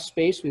 We've lost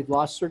space, we've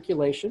lost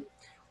circulation,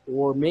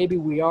 or maybe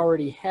we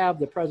already have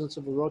the presence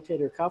of a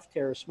rotator cuff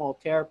tear, a small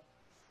tear,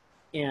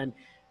 and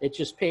it's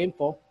just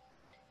painful.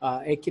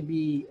 It can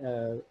be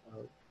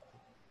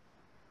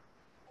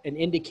an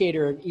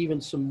indicator of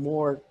even some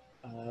more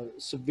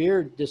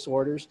severe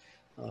disorders.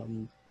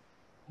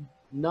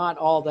 Not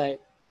all that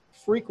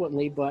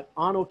frequently, but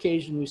on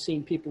occasion we've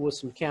seen people with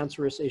some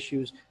cancerous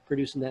issues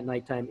producing that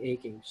nighttime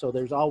aching. So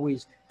there's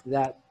always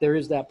that, there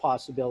is that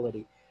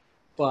possibility.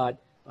 But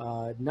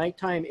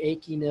nighttime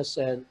achiness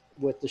and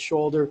with the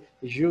shoulder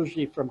is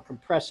usually from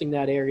compressing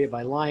that area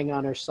by lying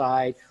on our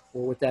side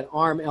or with that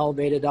arm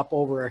elevated up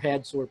over our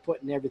head, so we're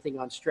putting everything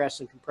on stress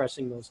and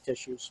compressing those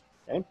tissues.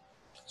 Okay,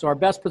 so our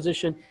best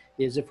position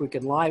is if we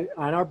can lie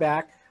on our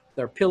back with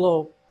our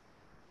pillow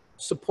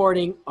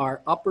supporting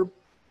our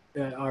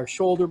our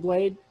shoulder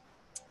blade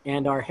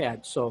and our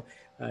head. So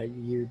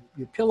your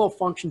pillow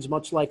functions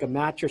much like a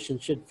mattress and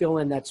should fill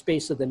in that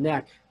space of the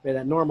neck, or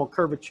that normal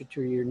curvature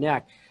to your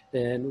neck.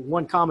 Then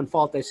one common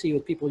fault I see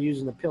with people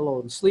using the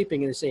pillow and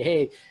sleeping, and they say,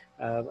 hey,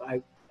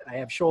 I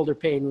have shoulder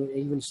pain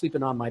even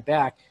sleeping on my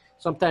back.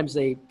 Sometimes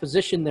they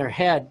position their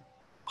head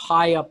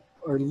high up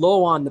or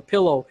low on the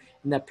pillow,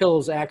 and that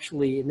pillow's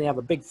actually, and they have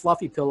a big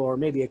fluffy pillow or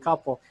maybe a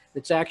couple,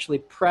 that's actually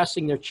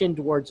pressing their chin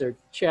towards their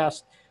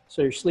chest.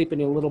 So you're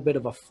sleeping in a little bit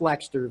of a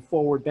flexed or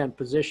forward bent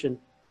position,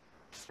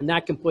 and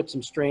that can put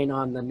some strain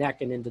on the neck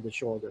and into the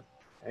shoulder.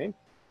 Okay,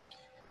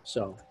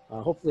 so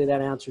hopefully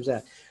that answers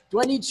that. Do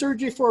I need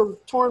surgery for a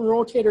torn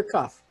rotator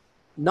cuff?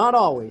 Not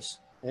always.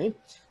 Okay,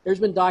 there's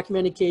been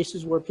documented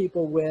cases where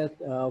people with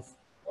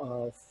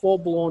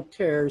full-blown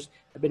tears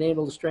have been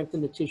able to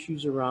strengthen the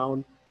tissues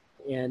around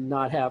and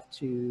not have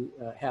to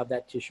have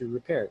that tissue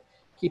repaired.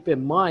 Keep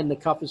in mind the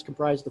cuff is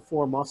comprised of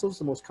 4 muscles.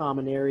 The most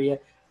common area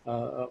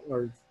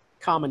or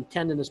common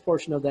tendinous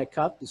portion of that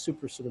cuff, the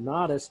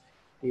supraspinatus,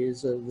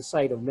 is the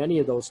site of many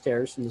of those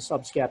tears from the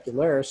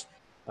subscapularis,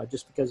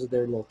 just because of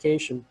their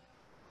location.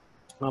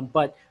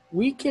 But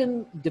we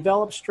can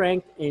develop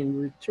strength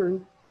and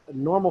return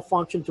normal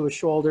function to a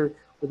shoulder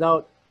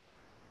without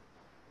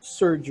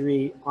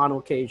surgery on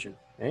occasion.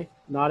 Okay?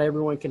 Not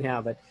everyone can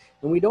have it.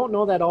 And we don't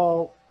know that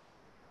all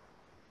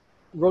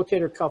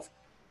rotator cuff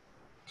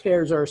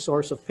tears are a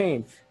source of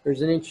pain.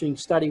 There's an interesting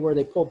study where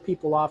they pulled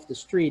people off the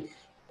street,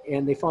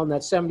 and they found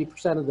that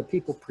 70% of the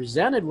people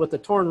presented with a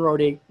torn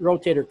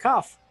rotator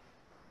cuff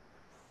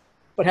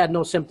but had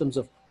no symptoms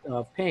of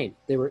pain.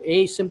 They were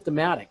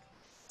asymptomatic.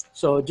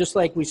 So just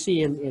like we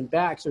see in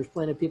backs, there's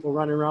plenty of people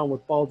running around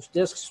with bulged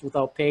discs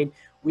without pain.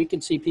 We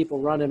can see people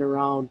running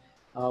around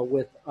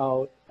with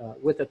a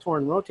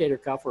torn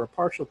rotator cuff or a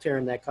partial tear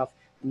in that cuff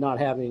not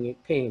having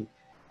pain.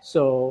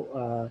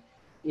 So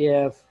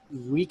if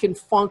we can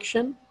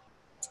function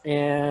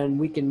and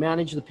we can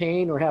manage the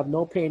pain or have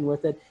no pain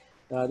with it,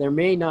 there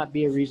may not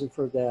be a reason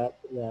for that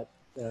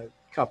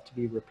cuff to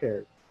be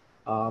repaired.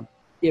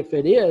 If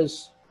it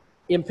is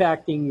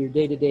impacting your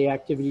day-to-day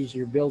activities,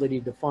 your ability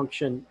to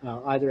function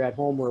either at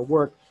home or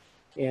work,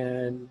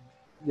 and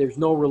there's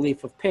no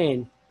relief of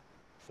pain,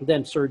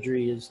 then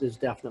surgery is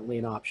definitely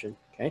an option.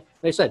 Okay,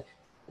 like I said,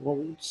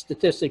 well,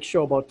 statistics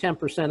show about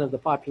 10% of the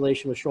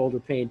population with shoulder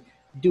pain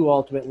do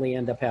ultimately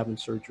end up having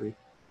surgery.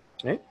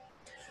 Okay.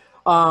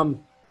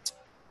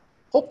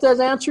 Hope that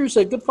answers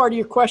a good part of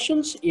your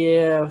questions.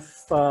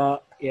 If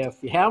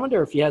you haven't,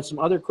 or if you had some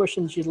other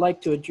questions you'd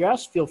like to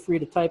address, feel free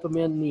to type them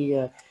in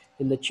the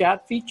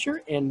chat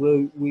feature, and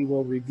we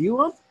will review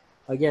them.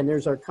 Again,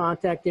 there's our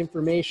contact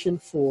information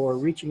for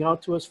reaching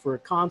out to us for a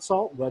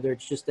consult, whether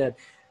it's just that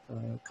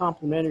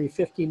complimentary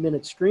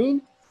 15-minute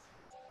screen,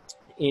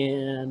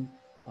 and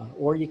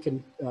or you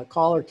can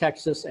call or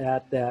text us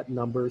at that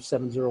number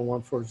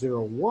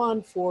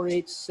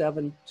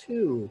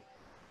 701-401-4872.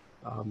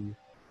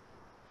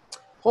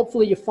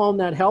 Hopefully you found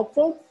that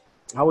helpful.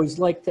 I always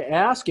like to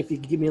ask if you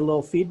could give me a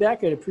little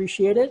feedback. I'd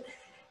appreciate it.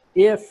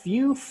 If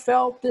you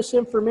felt this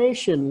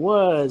information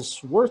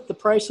was worth the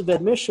price of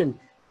admission,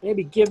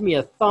 maybe give me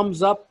a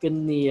thumbs up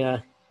in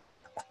the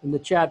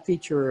chat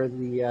feature, or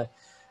you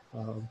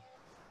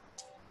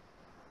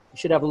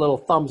should have a little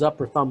thumbs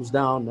up or thumbs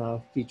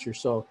down feature.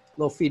 So a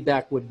little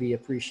feedback would be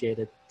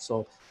appreciated.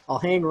 So I'll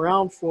hang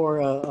around for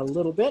a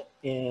little bit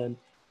and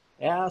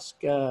ask.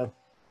 I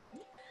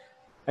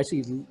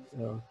see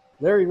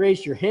Larry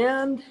raised your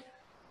hand.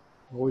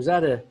 Or was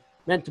that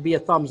meant to be a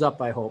thumbs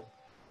up, I hope?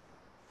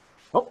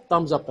 Oh,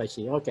 thumbs up, I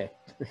see. Okay,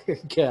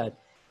 good.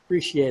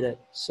 Appreciate it.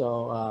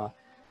 So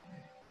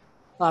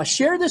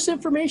share this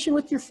information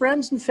with your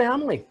friends and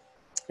family.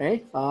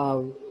 Okay,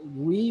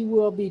 we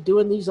will be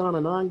doing these on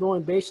an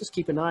ongoing basis.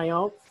 Keep an eye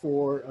out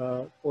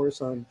for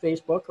us on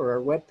Facebook or our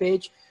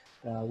webpage.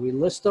 We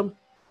list them,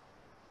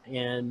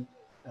 and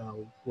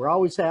we're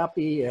always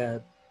happy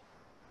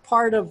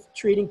part of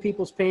treating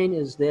people's pain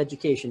is the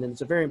education, and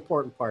it's a very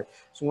important part.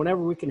 So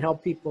whenever we can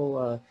help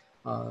people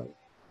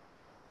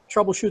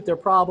troubleshoot their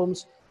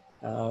problems,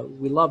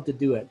 we love to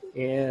do it.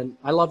 And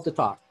I love to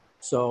talk.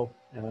 So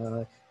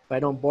if I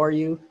don't bore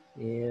you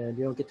and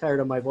you don't get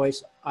tired of my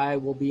voice, I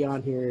will be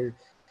on here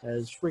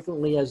as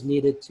frequently as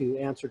needed to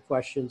answer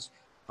questions.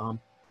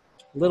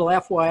 Little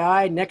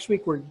FYI, next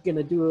week we're going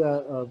to do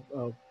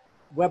a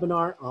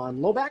webinar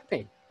on low back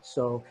pain.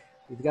 So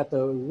we've got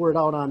the word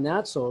out on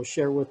that, so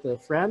share with a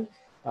friend.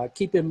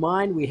 Keep in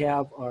mind, we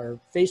have our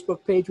Facebook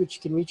page, which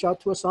you can reach out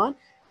to us on.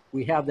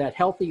 We have that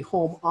Healthy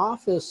Home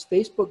Office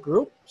Facebook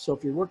group. So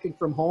if you're working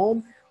from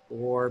home,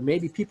 or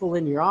maybe people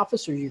in your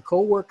office or your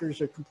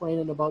coworkers are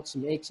complaining about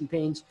some aches and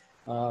pains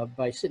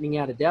by sitting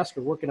at a desk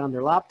or working on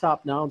their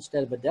laptop now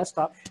instead of a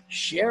desktop,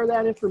 share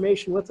that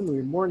information with them.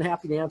 We're more than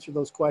happy to answer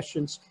those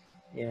questions.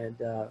 And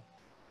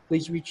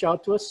please reach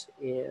out to us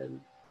and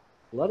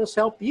let us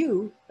help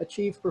you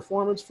achieve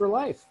performance for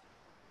life.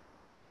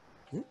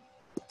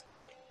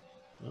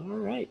 All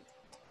right.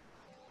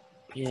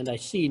 And I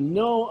see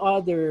no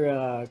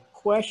other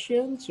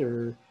questions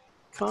or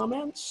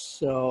comments.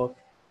 So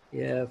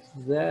if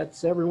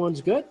that's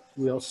everyone's good,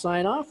 we'll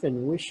sign off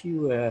and wish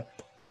you a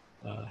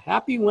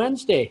happy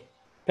Wednesday.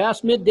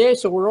 Past midday,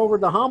 so we're over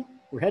the hump.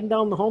 We're heading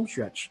down the home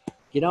stretch.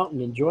 Get out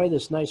and enjoy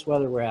this nice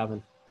weather we're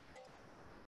having.